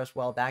out for us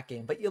well that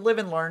game. But you live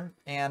and learn,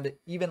 and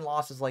even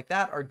losses like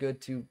that are good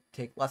to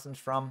take lessons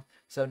from.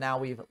 So now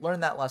we've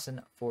learned that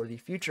lesson for the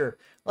future.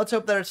 Let's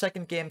hope that our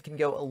second game can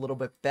go a little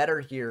bit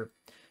better here.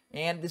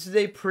 And this is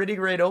a pretty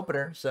great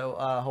opener, so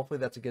hopefully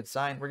that's a good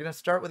sign. We're going to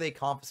start with a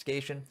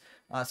confiscation,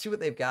 see what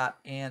they've got.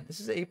 And this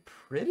is a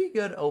pretty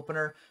good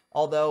opener,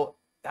 although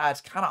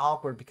it's kind of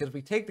awkward because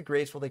we take the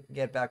Graceful, they can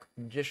get back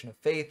with Magician of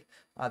Faith.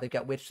 They've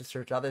got Witch to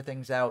search other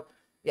things out.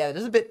 Yeah, it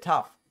is a bit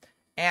tough.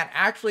 And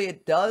actually,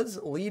 it does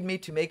lead me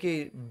to make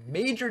a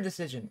major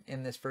decision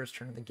in this first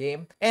turn of the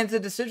game. And it's a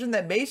decision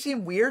that may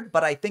seem weird,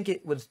 but I think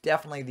it was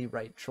definitely the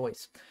right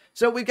choice.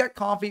 So we've got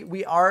Comfy.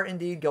 We are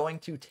indeed going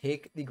to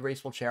take the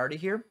Graceful Charity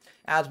here.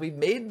 As we've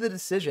made the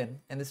decision,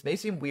 and this may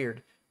seem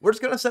weird, we're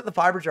just going to set the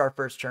Fiber Jar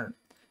first turn.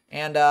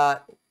 And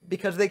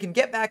because they can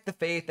get back the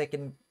Faith, they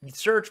can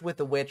search with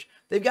the Witch.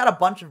 They've got a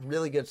bunch of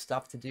really good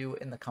stuff to do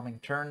in the coming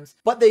turns.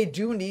 But they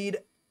do need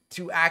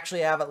to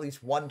actually have at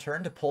least one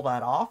turn to pull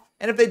that off.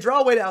 And if they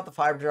draw away out the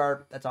Fiber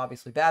Jar, that's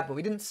obviously bad, but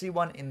we didn't see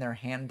one in their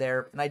hand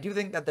there. And I do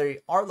think that they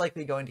are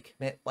likely going to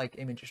commit like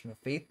a Magician of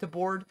Faith to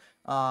board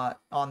on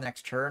the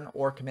next turn,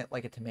 or commit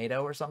like a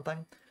Tomato or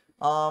something.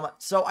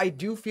 So I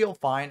do feel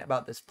fine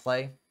about this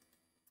play.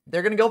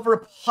 They're going to go for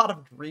a Pot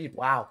of Greed.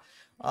 Wow.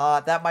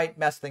 That might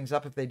mess things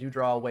up if they do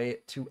draw away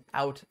to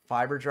out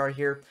Fiber Jar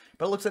here.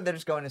 But it looks like they're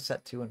just going to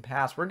set 2 and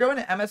pass. We're going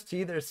to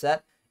MST their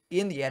set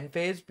in the end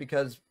phase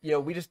because, you know,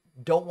 we just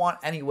don't want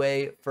any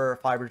way for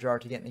Fiber Jar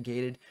to get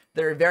negated.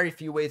 There are very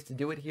few ways to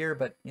do it here,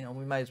 but, you know,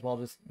 we might as well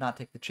just not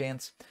take the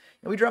chance.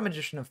 And we draw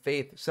Magician of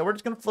Faith. So we're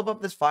just going to flip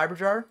up this Fiber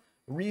Jar,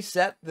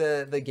 reset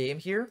the game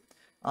here.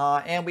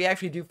 And we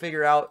actually do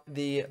figure out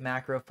the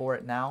macro for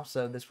it now.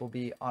 So this will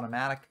be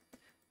automatic.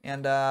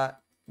 And,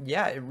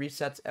 yeah, it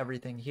resets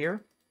everything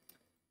here.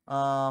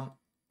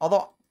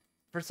 Although,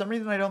 for some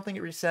reason, I don't think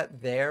it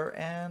reset there,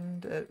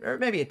 and or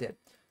maybe it did.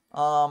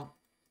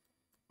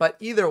 But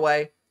either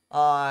way,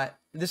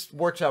 this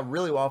works out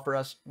really well for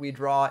us. We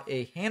draw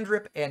a Hand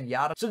Rip and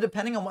Yata. So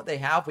depending on what they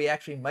have, we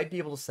actually might be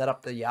able to set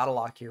up the Yata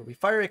lock here. We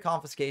fire a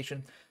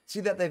Confiscation. See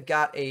that they've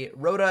got a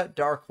Rhoda,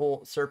 Dark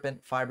Hole,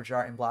 Serpent, Fiber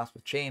Jar, and Blast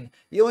with Chain.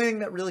 The only thing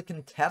that really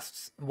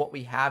contests what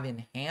we have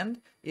in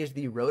hand is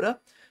the Rhoda.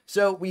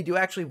 So we do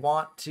actually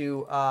want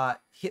to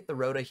hit the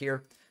Rhoda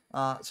here.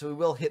 So we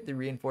will hit the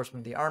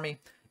Reinforcement of the Army.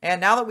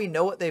 And now that we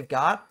know what they've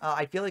got,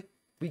 I feel like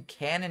we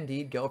can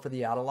indeed go for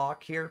the Yata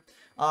lock here.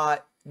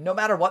 No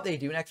matter what they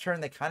do next turn,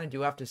 they kind of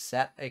do have to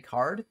set a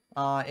card.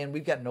 And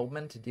we've got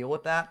Nobleman to deal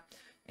with that.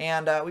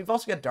 And we've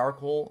also got Dark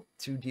Hole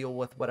to deal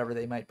with whatever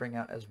they might bring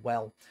out as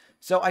well.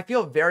 So I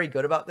feel very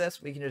good about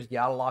this. We can just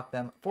Yata lock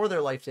them for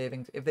their life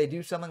savings. If they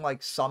do something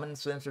like summon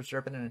Sinister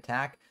Serpent and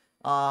attack,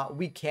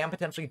 we can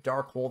potentially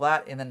Dark Hole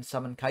that and then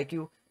summon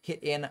Kaiku,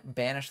 hit in,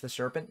 banish the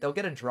Serpent. They'll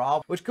get a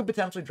draw, which could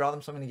potentially draw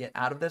them something to get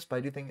out of this, but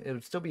I do think it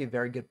would still be a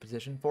very good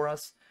position for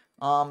us.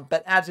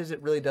 But as is,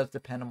 it really does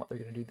depend on what they're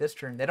going to do this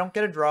turn. They don't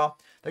get a draw.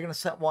 They're going to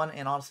set one,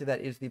 and honestly,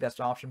 that is the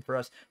best option for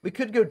us. We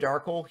could go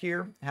Dark Hole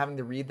here, having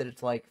the read that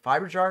it's like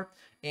Fiber Jar,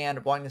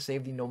 and wanting to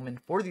save the Nobleman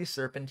for the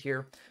Serpent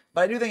here.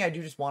 But I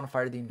do just want to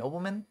fire the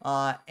Nobleman,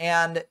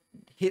 and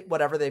hit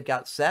whatever they've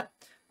got set.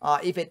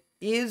 If it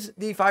is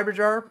the Fiber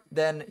Jar,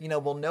 then, you know,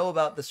 we'll know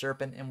about the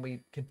Serpent, and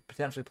we could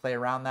potentially play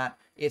around that.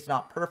 It's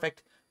not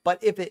perfect.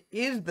 But if it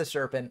is the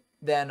Serpent,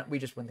 then we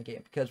just win the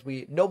game, because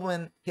we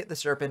Nobleman, hit the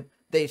Serpent,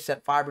 they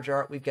set Fiber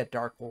Jar, we've got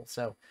Dark Hole.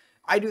 So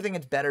I do think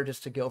it's better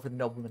just to go for the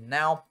Nobleman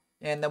now,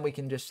 and then we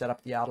can just set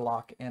up the Yata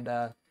lock. And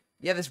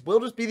yeah, this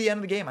will just be the end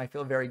of the game. I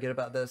feel very good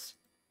about this.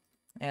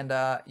 And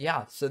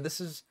yeah, so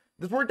this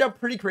worked out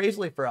pretty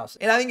crazily for us.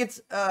 And I think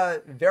it's a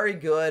very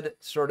good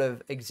sort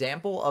of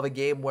example of a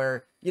game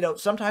where, you know,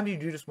 sometimes you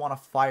do just want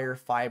to fire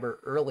Fiber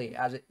early,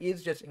 as it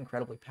is just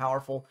incredibly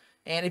powerful.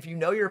 And if you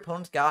know your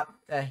opponent's got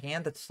a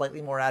hand that's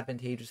slightly more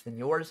advantageous than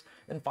yours,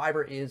 then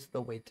Fiber is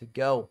the way to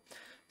go.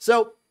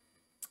 So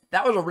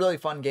that was a really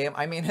fun game.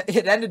 I mean,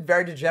 it ended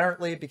very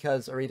degenerately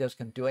because Aritos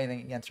couldn't do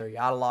anything against our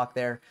Yata lock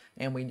there,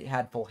 and we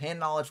had full hand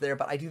knowledge there,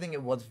 but I do think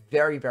it was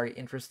very, very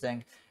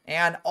interesting.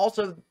 And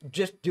also,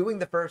 just doing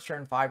the first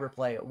turn Fiber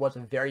play was a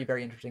very,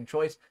 very interesting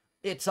choice.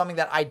 It's something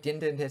that I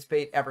didn't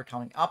anticipate ever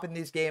coming up in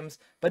these games,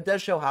 but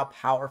does show how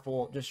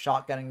powerful just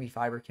shotgunning the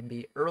Fiber can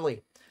be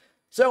early.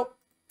 So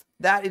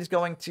that is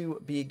going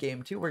to be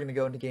game 2. We're going to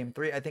go into game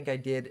 3. I think I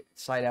did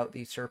side out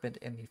the Serpent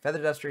and the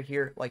Feather Duster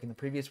here, like in the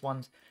previous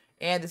ones.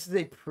 And this is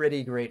a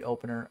pretty great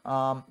opener.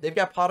 They've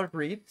got Pot of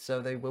Greed,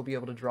 so they will be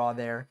able to draw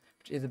there,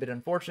 which is a bit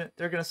unfortunate.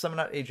 They're going to summon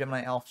out a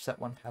Gemini Elf, set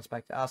 1, pass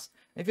back to us.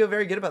 I feel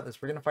very good about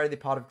this. We're going to fire the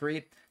Pot of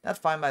Greed. That's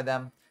fine by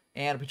them.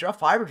 And we draw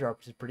Fiber Jar,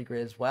 which is pretty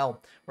great as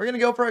well. We're going to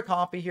go for a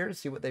copy here to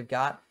see what they've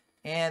got.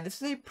 And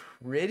this is a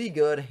pretty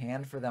good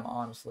hand for them,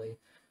 honestly.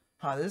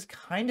 This is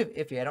kind of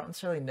iffy. I don't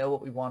necessarily know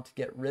what we want to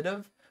get rid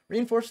of.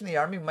 Reinforcing the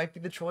Army might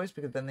be the choice,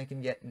 because then they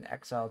can get an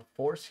exiled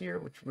force here,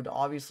 which would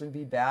obviously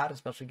be bad,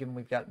 especially given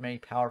we've got many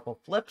powerful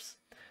flips.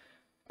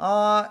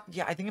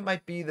 Yeah, I think it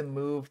might be the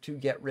move to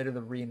get rid of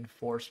the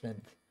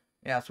Reinforcement.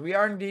 Yeah, so we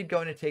are indeed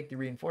going to take the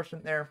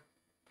Reinforcement there.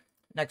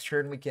 Next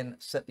turn, we can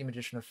set the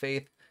Magician of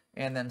Faith,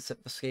 and then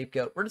set the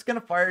Scapegoat. We're just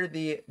going to fire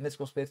the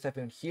Mystical Space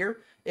Typhoon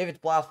here. If it's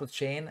Blast with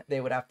Chain, they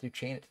would have to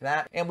chain it to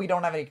that. And we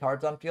don't have any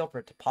cards on field for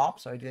it to pop,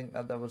 so I do think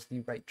that that was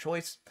the right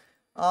choice.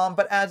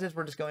 But as is,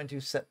 we're just going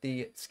to set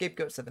the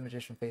Scapegoat, set the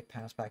Magician of Faith,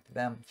 pass back to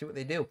them, see what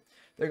they do.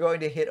 They're going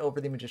to hit over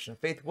the Magician of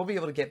Faith. We'll be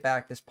able to get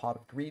back this Pot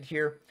of Greed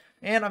here,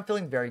 and I'm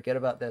feeling very good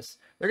about this.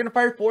 They're going to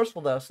fire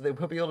Forceful, though, so they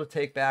will be able to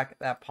take back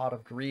that Pot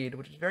of Greed,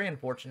 which is very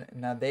unfortunate,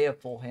 and now they have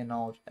full hand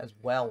knowledge as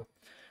well.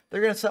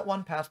 They're going to set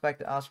 1, pass back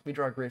to us. We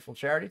draw Grateful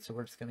Charity, so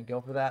we're just going to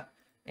go for that.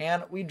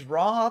 And we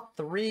draw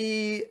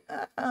 3.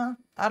 I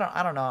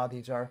don't know how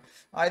these are.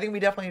 I think we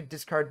definitely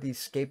discard the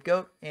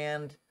Scapegoat,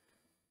 and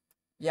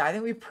yeah, I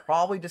think we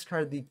probably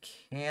discarded the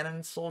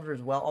Cannon Soldier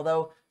as well.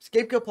 Although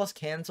Scapegoat plus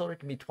Cannon Soldier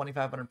can be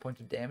 2,500 points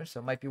of damage,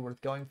 so it might be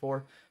worth going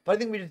for. But I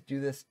think we just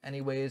do this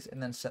anyways,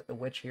 and then set the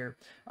Witch here.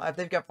 If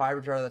they've got Fiber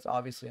Jar, that's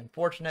obviously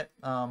unfortunate.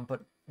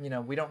 But you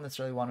know, we don't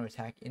necessarily want to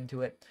attack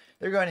into it.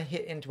 They're going to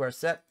hit into our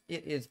set.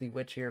 It is the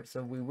Witch here,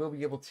 so we will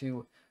be able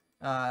to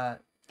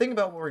think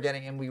about what we're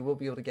getting, and we will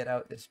be able to get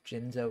out this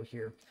Jinzo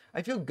here.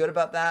 I feel good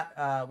about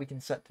that. We can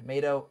set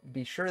Tomato.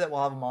 Be sure that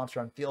we'll have a monster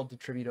on field to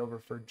tribute over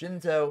for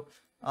Jinzo.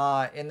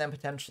 And then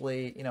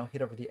potentially, you know,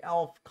 hit over the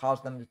Elf,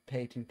 cause them to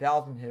pay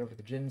 2,000, hit over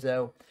the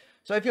Jinzo.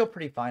 So I feel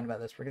pretty fine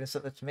about this. We're going to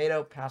set the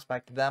Tomato, pass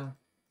back to them.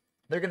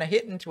 They're going to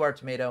hit into our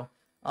Tomato.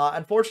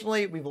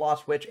 Unfortunately, we've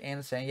lost Witch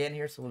and Sangan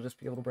here, so we'll just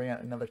be able to bring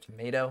out another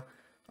Tomato.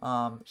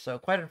 So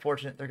quite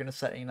unfortunate. They're going to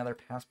set another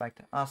pass back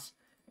to us.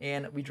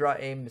 And we draw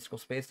a Mystical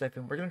Space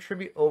Typhoon. We're going to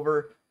tribute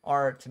over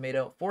our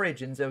Tomato for a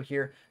Jinzo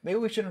here. Maybe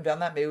we shouldn't have done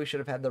that. Maybe we should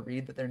have had the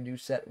read that their new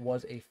set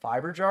was a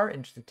Fiber Jar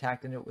and just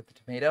attacked into it with the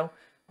Tomato.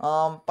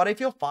 But I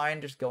feel fine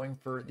just going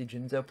for the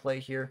Jinzo play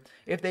here.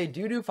 If they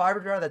do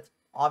Fiber Jar, that's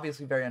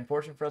obviously very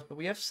unfortunate for us, but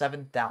we have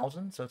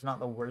 7,000, so it's not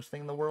the worst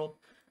thing in the world.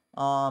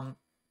 And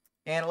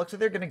it looks like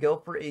they're going to go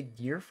for a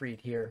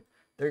Gearfried here.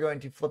 They're going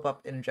to flip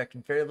up an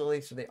Injection Fairy Lily,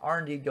 so they are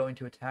indeed going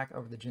to attack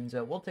over the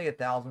Jinzo. We'll take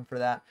 1,000 for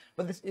that,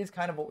 but this is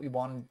kind of what we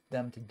wanted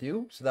them to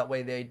do, so that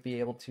way they'd be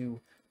able to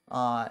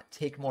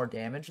take more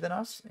damage than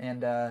us.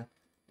 And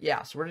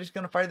yeah, so we're just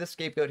going to fire the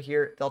Scapegoat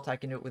here. They'll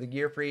attack into it with a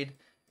Gearfried.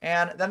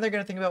 And then they're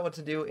going to think about what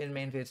to do in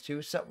main phase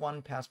 2. Set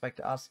 1, pass back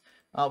to us.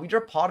 We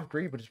draw Pot of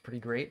Greed, which is pretty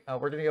great.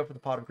 We're going to go for the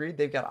Pot of Greed.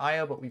 They've got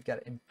Io, but we've got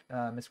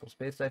Mystical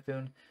Space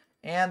Typhoon.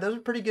 And those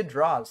are pretty good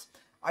draws.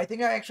 I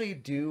think I actually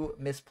do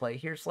misplay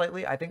here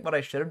slightly. I think what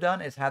I should have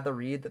done is had the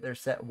read that their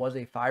set was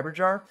a Fiber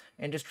Jar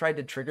and just tried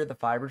to trigger the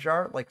Fiber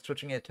Jar, like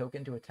switching a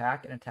token to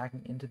attack and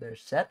attacking into their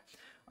set.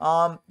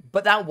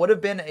 But that would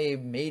have been a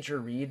major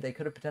read. They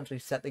could have potentially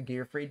set the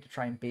Gearfried to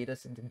try and bait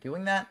us into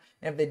doing that.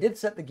 And if they did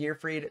set the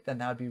Gearfried, then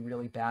that would be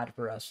really bad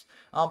for us.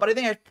 But I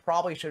think I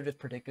probably should have just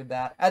predicted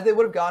that, as they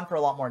would have gone for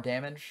a lot more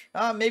damage.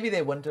 Maybe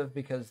they wouldn't have,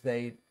 because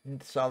they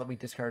saw that we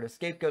discarded a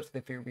Scapegoat, so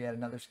they figured we had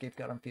another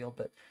Scapegoat on field.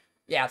 But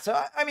yeah,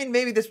 so I mean,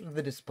 maybe this was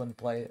the disciplined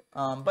play.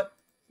 But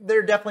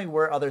there definitely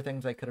were other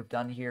things I could have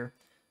done here.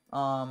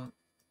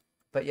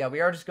 But yeah, we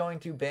are just going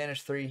to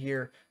banish 3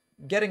 here,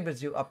 getting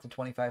Bazoo up to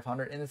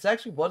 2,500, and this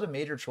actually was a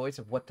major choice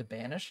of what to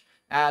banish,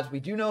 as we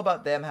do know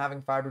about them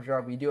having Fiber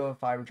Jar. We do have a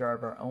Fiber Jar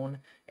of our own,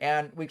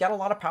 and we got a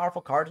lot of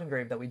powerful cards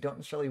engraved that we don't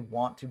necessarily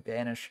want to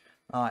banish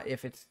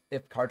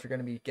if cards are going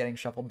to be getting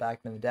shuffled back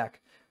into the deck.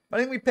 But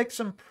I think we picked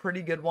some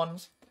pretty good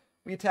ones.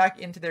 We attack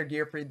into their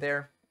Gearfried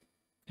there.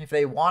 If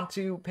they want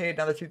to pay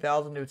another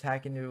 2,000 to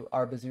attack into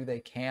our Bazoo, they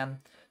can.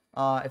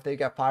 If they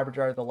got Fiber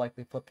Jar, they'll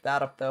likely flip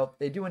that up, though.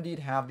 They do indeed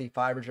have the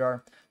Fiber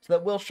Jar, so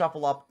that will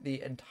shuffle up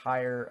the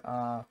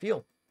entire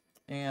field.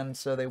 And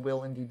so they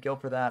will indeed go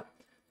for that.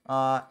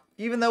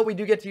 Even though we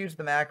do get to use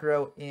the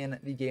macro in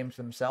the games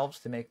themselves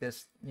to make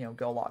this, you know,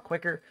 go a lot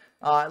quicker.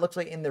 It looks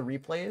like in the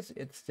replays,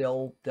 it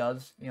still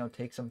does, you know,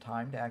 take some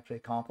time to actually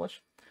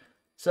accomplish.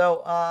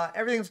 So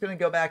everything's going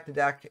to go back to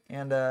deck,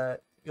 and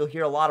you'll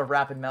hear a lot of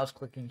rapid mouse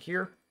clicking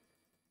here.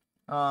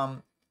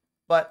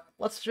 But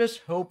let's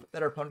just hope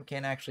that our opponent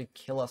can't actually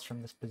kill us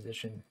from this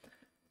position.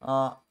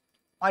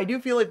 I do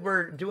feel like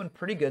we're doing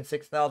pretty good.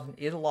 6,000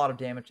 is a lot of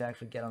damage to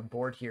actually get on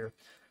board here.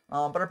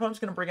 But our opponent's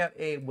going to bring out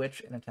a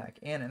Witch and attack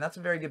in, and that's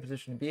a very good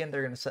position to be in.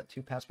 They're going to set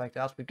 2 pass back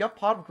to us. We've got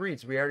Pot of Greed,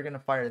 so we are going to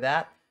fire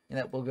that, and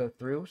that will go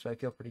through, so I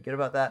feel pretty good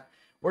about that.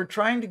 We're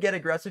trying to get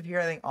aggressive here.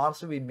 I think,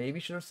 honestly, we maybe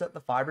should have set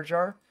the Fiber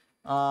Jar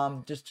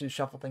just to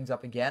shuffle things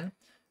up again.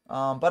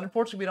 But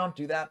unfortunately, we don't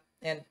do that.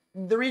 And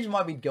the reason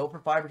why we go for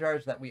Fiber Jar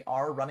is that we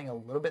are running a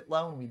little bit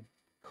low, and we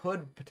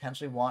could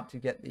potentially want to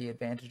get the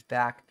advantage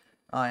back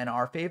in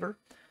our favor.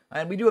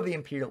 And we do have the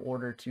Imperial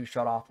Order to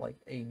shut off like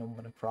a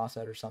Moment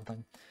Crossout or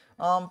something.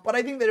 But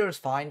I think that it was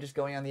fine just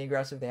going on the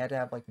aggressive. They had to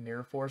have like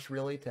Mirror Force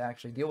really to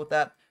actually deal with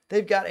that.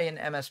 They've got an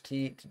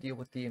MST to deal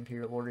with the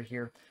Imperial Order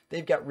here.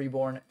 They've got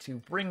Reborn to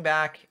bring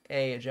back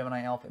a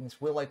Gemini Elf, and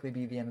this will likely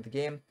be the end of the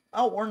game.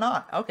 Oh, or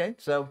not. Okay,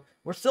 so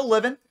we're still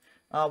living.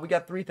 We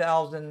got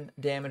 3,000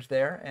 damage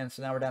there, and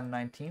so now we're down to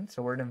 19.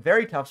 So we're in a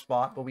very tough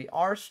spot, but we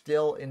are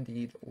still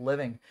indeed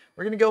living.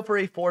 We're going to go for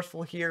a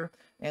Forceful here,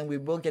 and we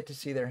will get to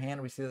see their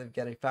hand. We see that they've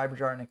got a Fiber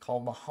Jar and a Call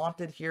the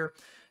Haunted here.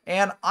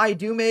 And I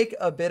do make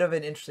a bit of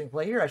an interesting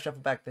play here. I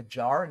shuffle back the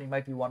Jar, and you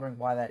might be wondering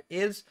why that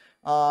is.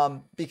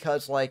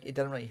 Because, like, it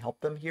doesn't really help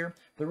them here.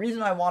 The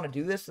reason I want to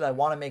do this is I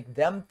want to make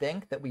them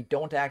think that we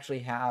don't actually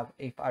have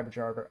a Fiber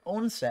Jar of our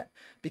own set.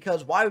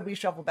 Because why would we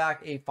shuffle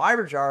back a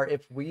Fiber Jar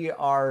if we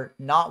are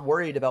not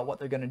worried about what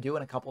they're going to do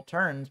in a couple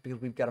turns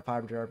because we've got a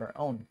Fiber Jar of our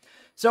own?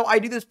 So I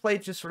do this play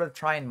to just sort of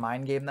try and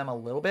mind game them a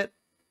little bit.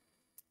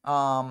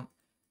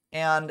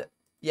 And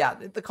yeah,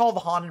 the Call of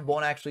the Haunted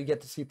won't actually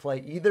get to see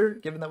play either,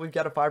 given that we've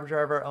got a Fiber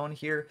Jar of our own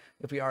here,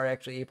 if we are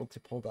actually able to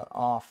pull that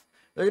off.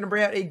 They're going to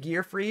bring out a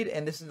Gearfried,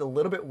 and this is a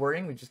little bit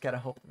worrying. We just got to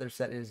hope that their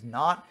set is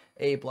not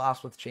a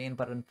Blast with Chain,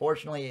 but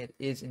unfortunately, it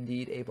is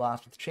indeed a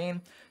Blast with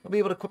Chain. We'll be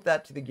able to equip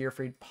that to the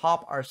Gearfried,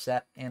 pop our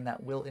set, and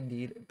that will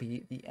indeed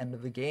be the end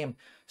of the game.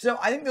 So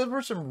I think those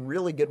were some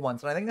really good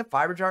ones, and I think that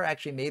Fiber Jar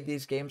actually made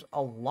these games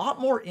a lot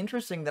more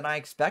interesting than I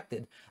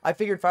expected. I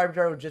figured Fiber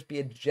Jar would just be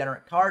a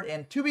degenerate card,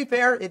 and to be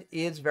fair, it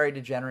is very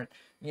degenerate.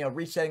 You know,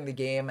 resetting the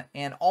game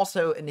and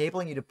also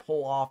enabling you to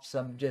pull off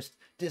some just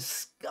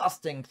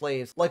disgusting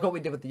plays like what we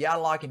did with the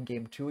Yata lock in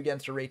game 2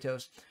 against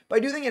Aratos. But I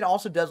do think it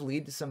also does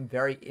lead to some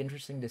very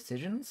interesting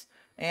decisions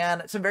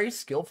and some very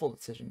skillful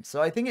decisions.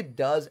 So I think it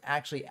does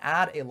actually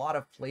add a lot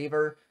of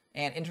flavor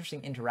and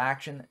interesting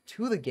interaction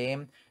to the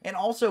game, and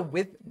also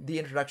with the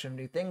introduction of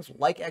new things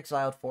like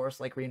Exiled Force,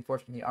 like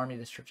reinforcing the army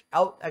to search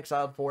out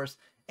Exiled Force,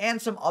 and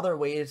some other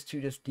ways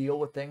to just deal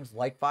with things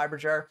like Fiber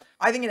Jar.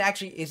 I think it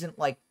actually isn't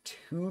like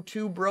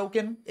too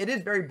broken. It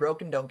is very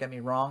broken, don't get me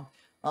wrong,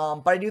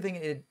 but I do think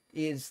it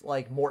is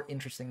like more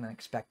interesting than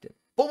expected.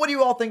 But what do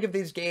you all think of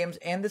these games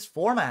and this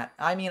format?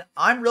 I mean,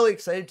 I'm really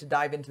excited to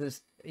dive into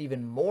this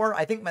even more.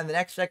 I think the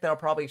next deck that I'll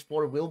probably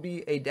explore will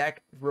be a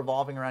deck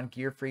revolving around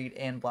Gearfried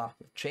and Blast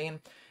with Chain,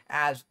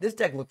 as this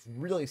deck looks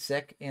really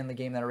sick in the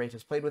game that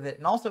Aratus played with it,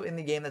 and also in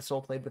the game that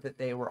Soul played with it,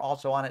 they were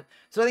also on it.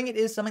 So I think it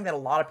is something that a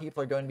lot of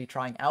people are going to be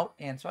trying out,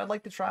 and so I'd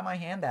like to try my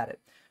hand at it.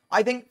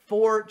 I think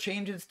for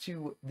changes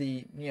to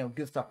the,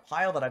 good stuff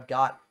pile that I've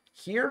got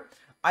here,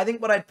 I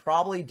think what I'd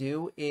probably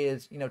do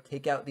is,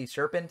 take out the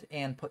Serpent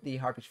and put the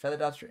Harpy's Feather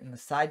Duster in the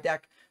side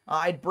deck.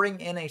 I'd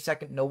bring in a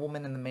second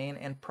Nobleman in the main,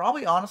 and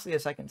probably honestly a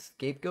second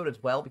Scapegoat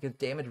as well, because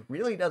damage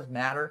really does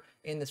matter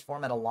in this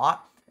format a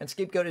lot. And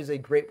Scapegoat is a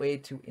great way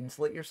to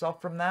insulate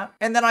yourself from that.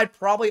 And then I'd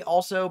probably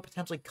also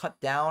potentially cut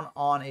down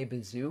on a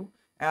Bazoo,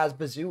 as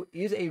Bazoo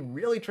is a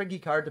really tricky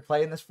card to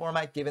play in this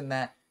format, given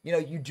that,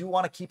 you do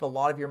want to keep a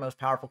lot of your most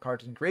powerful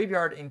cards in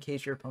graveyard in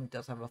case your opponent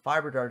does have a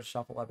Fiber Jar to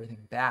shuffle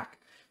everything back.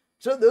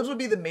 So those would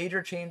be the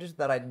major changes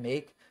that I'd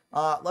make.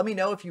 Let me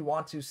know if you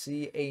want to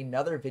see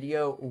another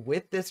video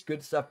with this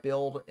good stuff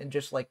build and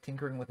just like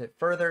tinkering with it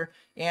further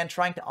and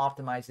trying to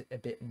optimize it a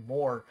bit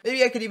more.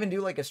 Maybe I could even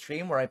do like a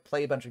stream where I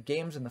play a bunch of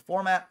games in the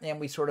format and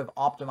we sort of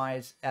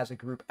optimize as a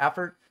group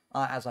effort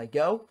as I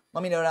go.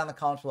 Let me know down in the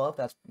comments below if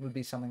that would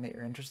be something that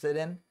you're interested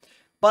in.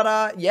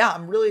 But yeah,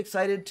 I'm really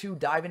excited to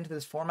dive into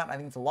this format. I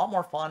think it's a lot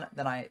more fun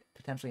than I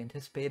potentially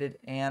anticipated,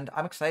 and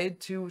I'm excited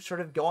to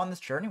sort of go on this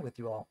journey with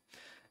you all.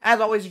 As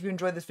always, if you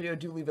enjoyed this video,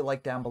 do leave a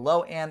like down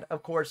below. And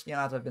of course,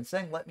 as I've been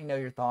saying, let me know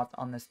your thoughts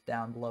on this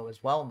down below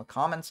as well in the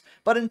comments.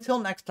 But until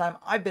next time,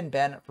 I've been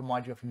Ben from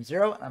YGO from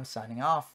Zero, and I'm signing off.